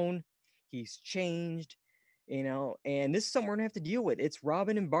grown, he's changed, and this is something we're gonna have to deal with. It's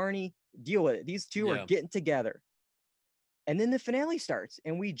Robin and Barney, deal with it. These two are getting together. And then the finale starts,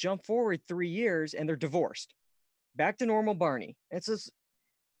 and we jump forward 3 years, and they're divorced. Back to normal Barney. It's just,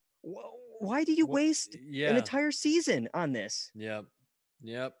 Why do you waste an Yeah. entire season on this? Yep.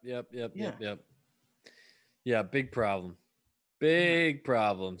 Yeah. Yeah, big problem. Big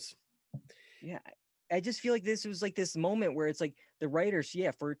problems. Yeah. I just feel like this was like this moment where it's like the writers,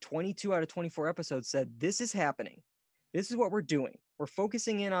 for 22 out of 24 episodes said, this is happening. This is what we're doing. We're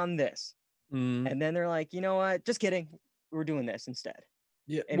focusing in on this. Mm. And then they're like, you know what? Just kidding. We're doing this instead.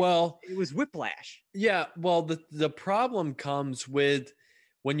 Yeah. And Well, it was whiplash. yeah. Well, the problem comes with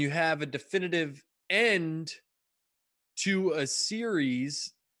when you have a definitive end to a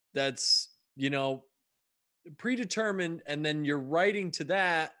series that's, predetermined, and then you're writing to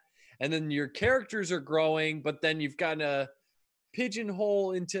that, and then your characters are growing, but then you've got to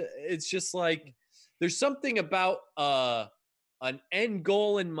pigeonhole into, it's just like there's something about an end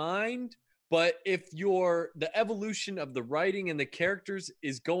goal in mind, but if the evolution of the writing and the characters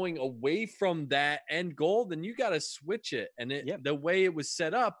is going away from that end goal, then you got to switch it. And the way it was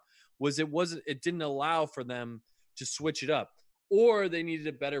set up was it didn't allow for them to switch it up, or they needed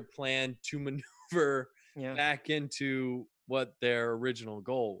a better plan to maneuver back into what their original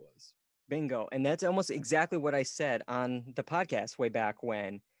goal was. Bingo. And that's almost exactly what I said on the podcast way back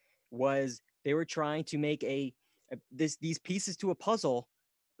when, was they were trying to make these pieces to a puzzle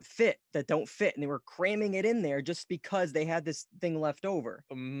fit that don't fit, and they were cramming it in there just because they had this thing left over.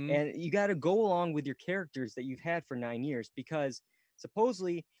 And you got to go along with your characters that you've had for 9 years, because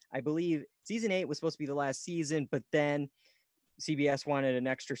supposedly, I believe season 8 was supposed to be the last season, but then CBS wanted an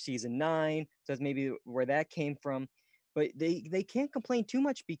extra season 9, so that's maybe where that came from. But they can't complain too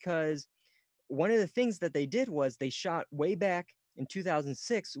much, because one of the things that they did was they shot way back in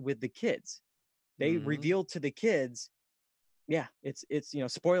 2006 with the kids. They revealed to the kids, it's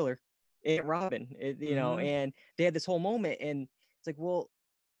spoiler, Aunt Robin, and they had this whole moment, and it's like, well,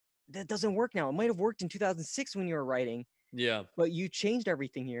 that doesn't work now. It might have worked in 2006 when you were writing, but you changed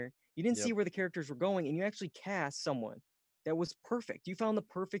everything here. You didn't see where the characters were going, and you actually cast someone that was perfect. You found the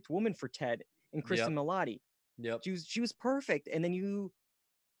perfect woman for Ted and Kristen Milotti. She was perfect, and then you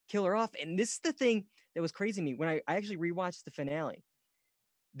kill her off. And this is the thing that was crazy to me when I actually rewatched the finale.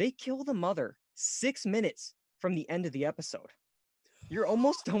 They kill the mother 6 minutes from the end of the episode. You're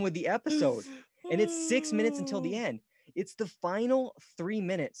almost done with the episode, and it's 6 minutes until the end. It's the final 3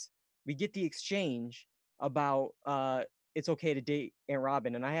 minutes we get the exchange about it's okay to date Aunt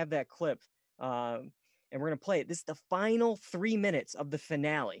Robin, and I have that clip, and we're gonna play it. This is the final 3 minutes of the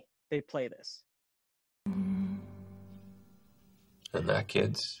finale. They play this. And that,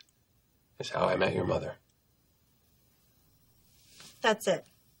 kids, is how I met your mother. That's it.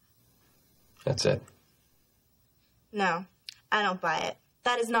 That's it. No, I don't buy it.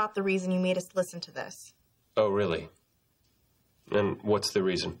 That is not the reason you made us listen to this. Oh, really? And what's the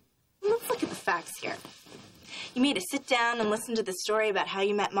reason? Let's look at the facts here. You made us sit down and listen to the story about how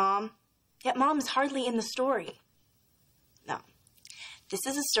you met Mom, yet Mom is hardly in the story. No. This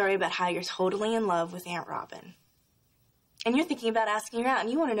is a story about how you're totally in love with Aunt Robin. And you're thinking about asking her out, and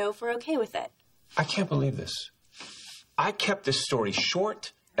you want to know if we're okay with it. I can't believe this. I kept this story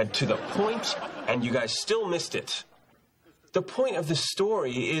short and to the point, and you guys still missed it. The point of the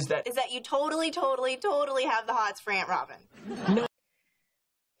story is that you totally have the hots for Aunt Robin. No.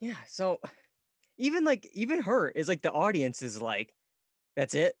 Yeah, so even her is like, the audience is like,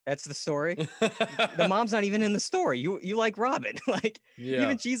 that's it? That's the story? The mom's not even in the story. You like Robin.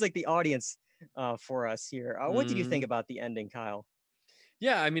 Even she's like the audience for us here. What did you think about the ending, Kyle?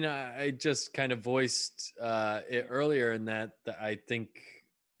 Yeah, I mean, I just kind of voiced it earlier in that I think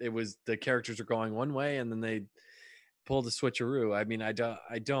it was the characters are going one way, and then they pulled a switcheroo. I mean, I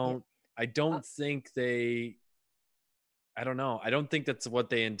don't think they. I don't know. I don't think that's what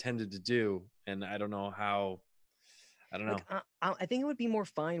they intended to do, and I don't know how. I don't know. I think it would be more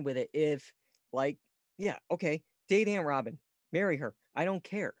fine with it if, okay, date Aunt Robin, marry her. I don't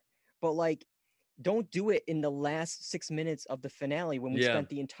care, but don't do it in the last 6 minutes of the finale when we spent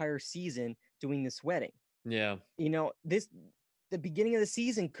the entire season doing this wedding. Yeah. The beginning of the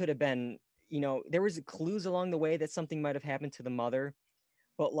season could have been, there was clues along the way that something might have happened to the mother,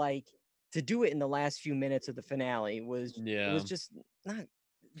 but to do it in the last few minutes of the finale was just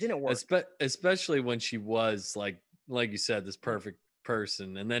didn't work. Especially when she was like you said, this perfect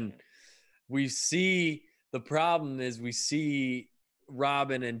person. And then we see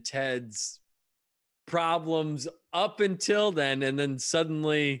Robin and Ted's problems up until then, and then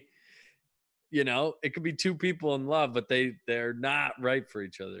suddenly it could be two people in love, but they're not right for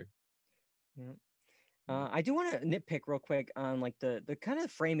each other. I do want to nitpick real quick on the kind of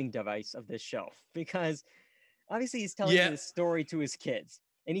framing device of this show, because obviously he's telling this story to his kids,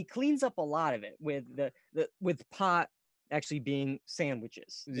 and he cleans up a lot of it with with pot actually being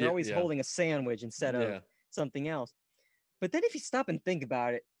sandwiches. They're Yeah, always yeah. holding a sandwich instead of Yeah. something else. But then if you stop and think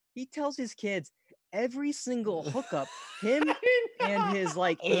about it, he tells his kids every single hookup him and his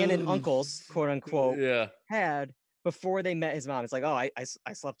like aunt and uncles, quote unquote, Yeah. had before they met his mom. It's like, oh,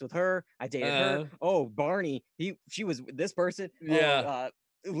 I slept with her, I dated her. Oh, Barney, she was with this person. Yeah.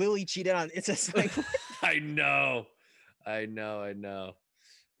 Oh, Lily cheated on. It's just like, I know.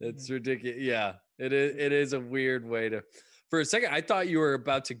 It's ridiculous. Yeah, it is. It is a weird way to. For a second, I thought you were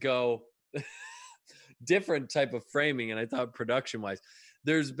about to go different type of framing, and I thought production wise,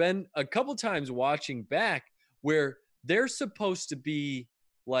 there's been a couple times watching back where they're supposed to be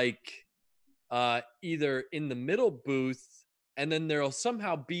like either in the middle booth, and then there'll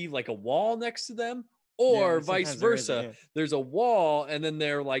somehow be like a wall next to them, or vice versa. There's a wall, and then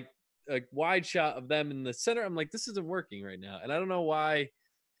they're like a wide shot of them in the center. I'm like, this isn't working right now, and I don't know why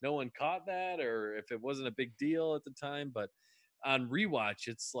no one caught that, or if it wasn't a big deal at the time. But on rewatch,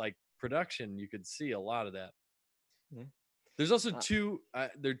 it's like production. You could see a lot of that. Yeah. There's also two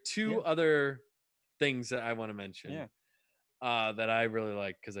other things that I want to mention. That I really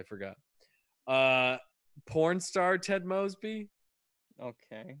like because I forgot. Porn star Ted Mosby.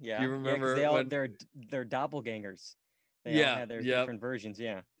 Okay, yeah. You remember they're doppelgangers. They all had their different versions.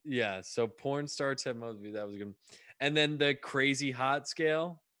 Yeah. So porn star Ted Mosby, that was good. And then the crazy hot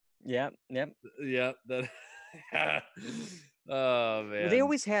scale. Yep. That. Oh man. Well, they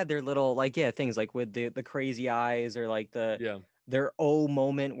always had their little things like with the crazy eyes or like their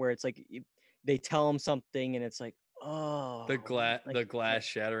moment where it's like they tell them something and it's like, oh, the glass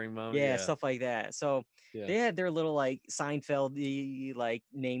shattering moment. Stuff like that. So they had their little like Seinfeld-y like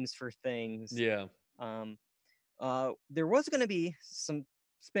names for things. There was going to be some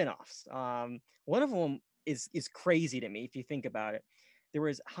spin-offs. One of them is crazy to me if you think about it. There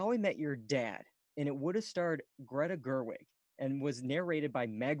was How I Met Your Dad, and it would have starred Greta Gerwig and was narrated by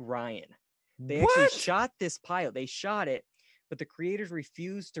Meg Ryan. They actually shot this pilot. They shot it, but the creators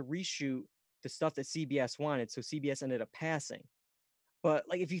refused to reshoot the stuff that CBS wanted, so CBS ended up passing. But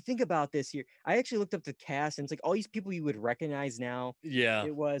like, if you think about this here, I actually looked up the cast, and it's like all these people you would recognize now. Yeah,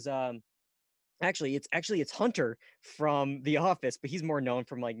 it was actually it's Hunter from The Office, but he's more known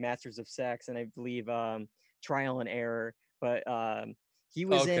from like Masters of Sex and I believe Trial and Error. But he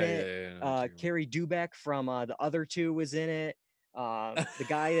was in it. Carrie Dubek from The Other Two was in it. The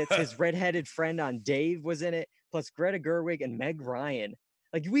guy that's his redheaded friend on Dave was in it. Plus Greta Gerwig and Meg Ryan.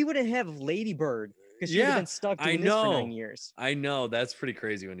 Like, we wouldn't have Lady Bird because she would have been stuck doing this for 9 years. I know. That's pretty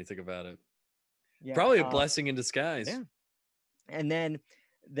crazy when you think about it. Yeah, probably a blessing in disguise. Yeah. And then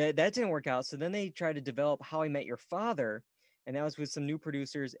that didn't work out. So then they tried to develop How I Met Your Father, and that was with some new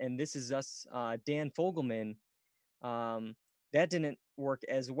producers. And This Is Us, Dan Fogelman. That didn't work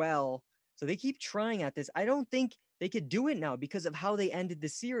as well. So they keep trying at this. I don't think they could do it now because of how they ended the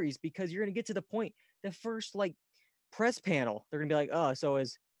series, because you're going to get to the point, the first like press panel, they're going to be like, oh, so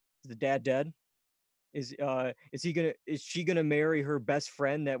is the dad dead? Is she gonna marry her best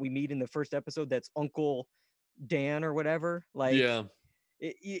friend that we meet in the first episode? That's Uncle Dan or whatever. Like,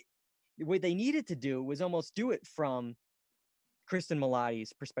 what they needed to do was almost do it from Kristen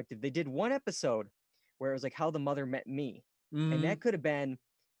Milioti's perspective. They did one episode where it was like How the Mother Met Me, and that could have been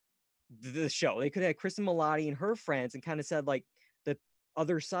the show. They could have had Kristen Milioti and her friends and kind of said like the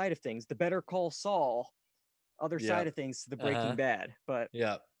other side of things, the Better Call Saul, other side of things, the Breaking Bad. But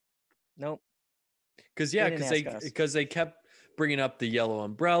nope. Because they kept bringing up the yellow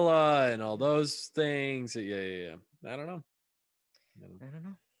umbrella and all those things. Yeah. I don't know.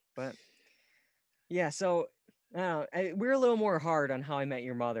 But yeah, so we're a little more hard on How I Met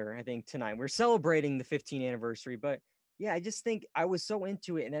Your Mother, I think, tonight. We're celebrating the 15th anniversary, but yeah, I just think I was so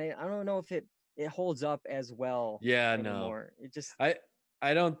into it, and I don't know if it holds up as well. Yeah, anymore. No. It just I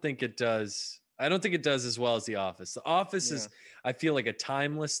don't think it does. I don't think it does as well as The Office. The Office is, I feel like, a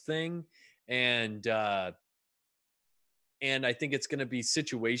timeless thing. And I think it's going to be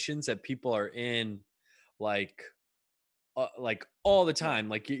situations that people are in like all the time.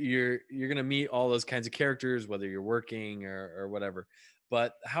 Like you're going to meet all those kinds of characters, whether you're working or whatever.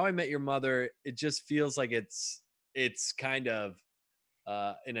 But How I Met Your Mother, it just feels like it's kind of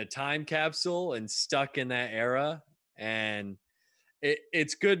in a time capsule and stuck in that era. And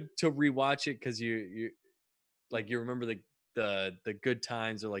it's good to rewatch it because you remember the good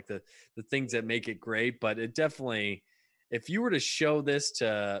times or like the things that make it great. But it definitely, if you were to show this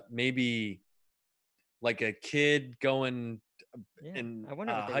to maybe like a kid going in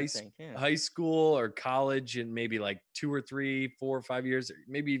high school or college and maybe like 2 or 3, 4 or 5 years, or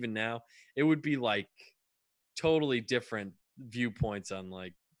maybe even now, it would be like totally different viewpoints on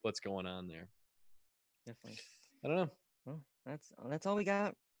like what's going on there. Definitely. I don't know. Well, that's all we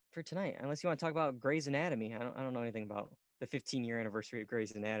got for tonight. Unless you want to talk about Grey's Anatomy. I don't know anything about the 15-year anniversary of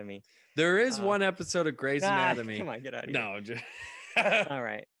Grey's Anatomy. There is one episode of Grey's Anatomy. Come on, get out of here. No, just All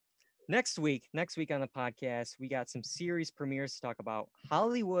right. Next week on the podcast, we got some series premieres to talk about.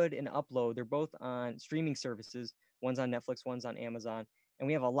 Hollywood and Upload. They're both on streaming services. One's on Netflix, one's on Amazon. And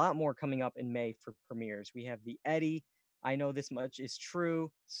we have a lot more coming up in May for premieres. We have The Eddie, I Know This Much Is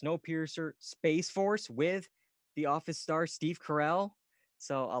True, Snowpiercer, Space Force with The Office star Steve Carell.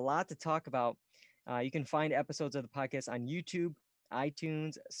 So a lot to talk about. You can find episodes of the podcast on YouTube,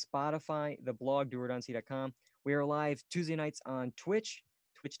 iTunes, Spotify, the blog, dualredundancy.com. We are live Tuesday nights on Twitch,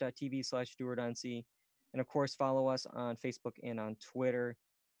 twitch.tv/dualredundancy. And of course, follow us on Facebook and on Twitter.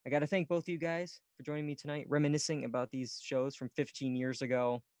 I got to thank both of you guys for joining me tonight, reminiscing about these shows from 15 years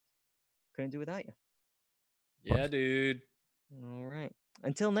ago. Couldn't do without you. yeah, dude. All right.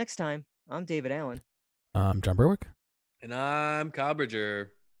 Until next time, I'm David Allen. John Berwick. And I'm Kyle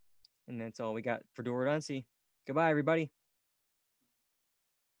Bridger. And that's all we got for Dual Redundancy. Goodbye, everybody.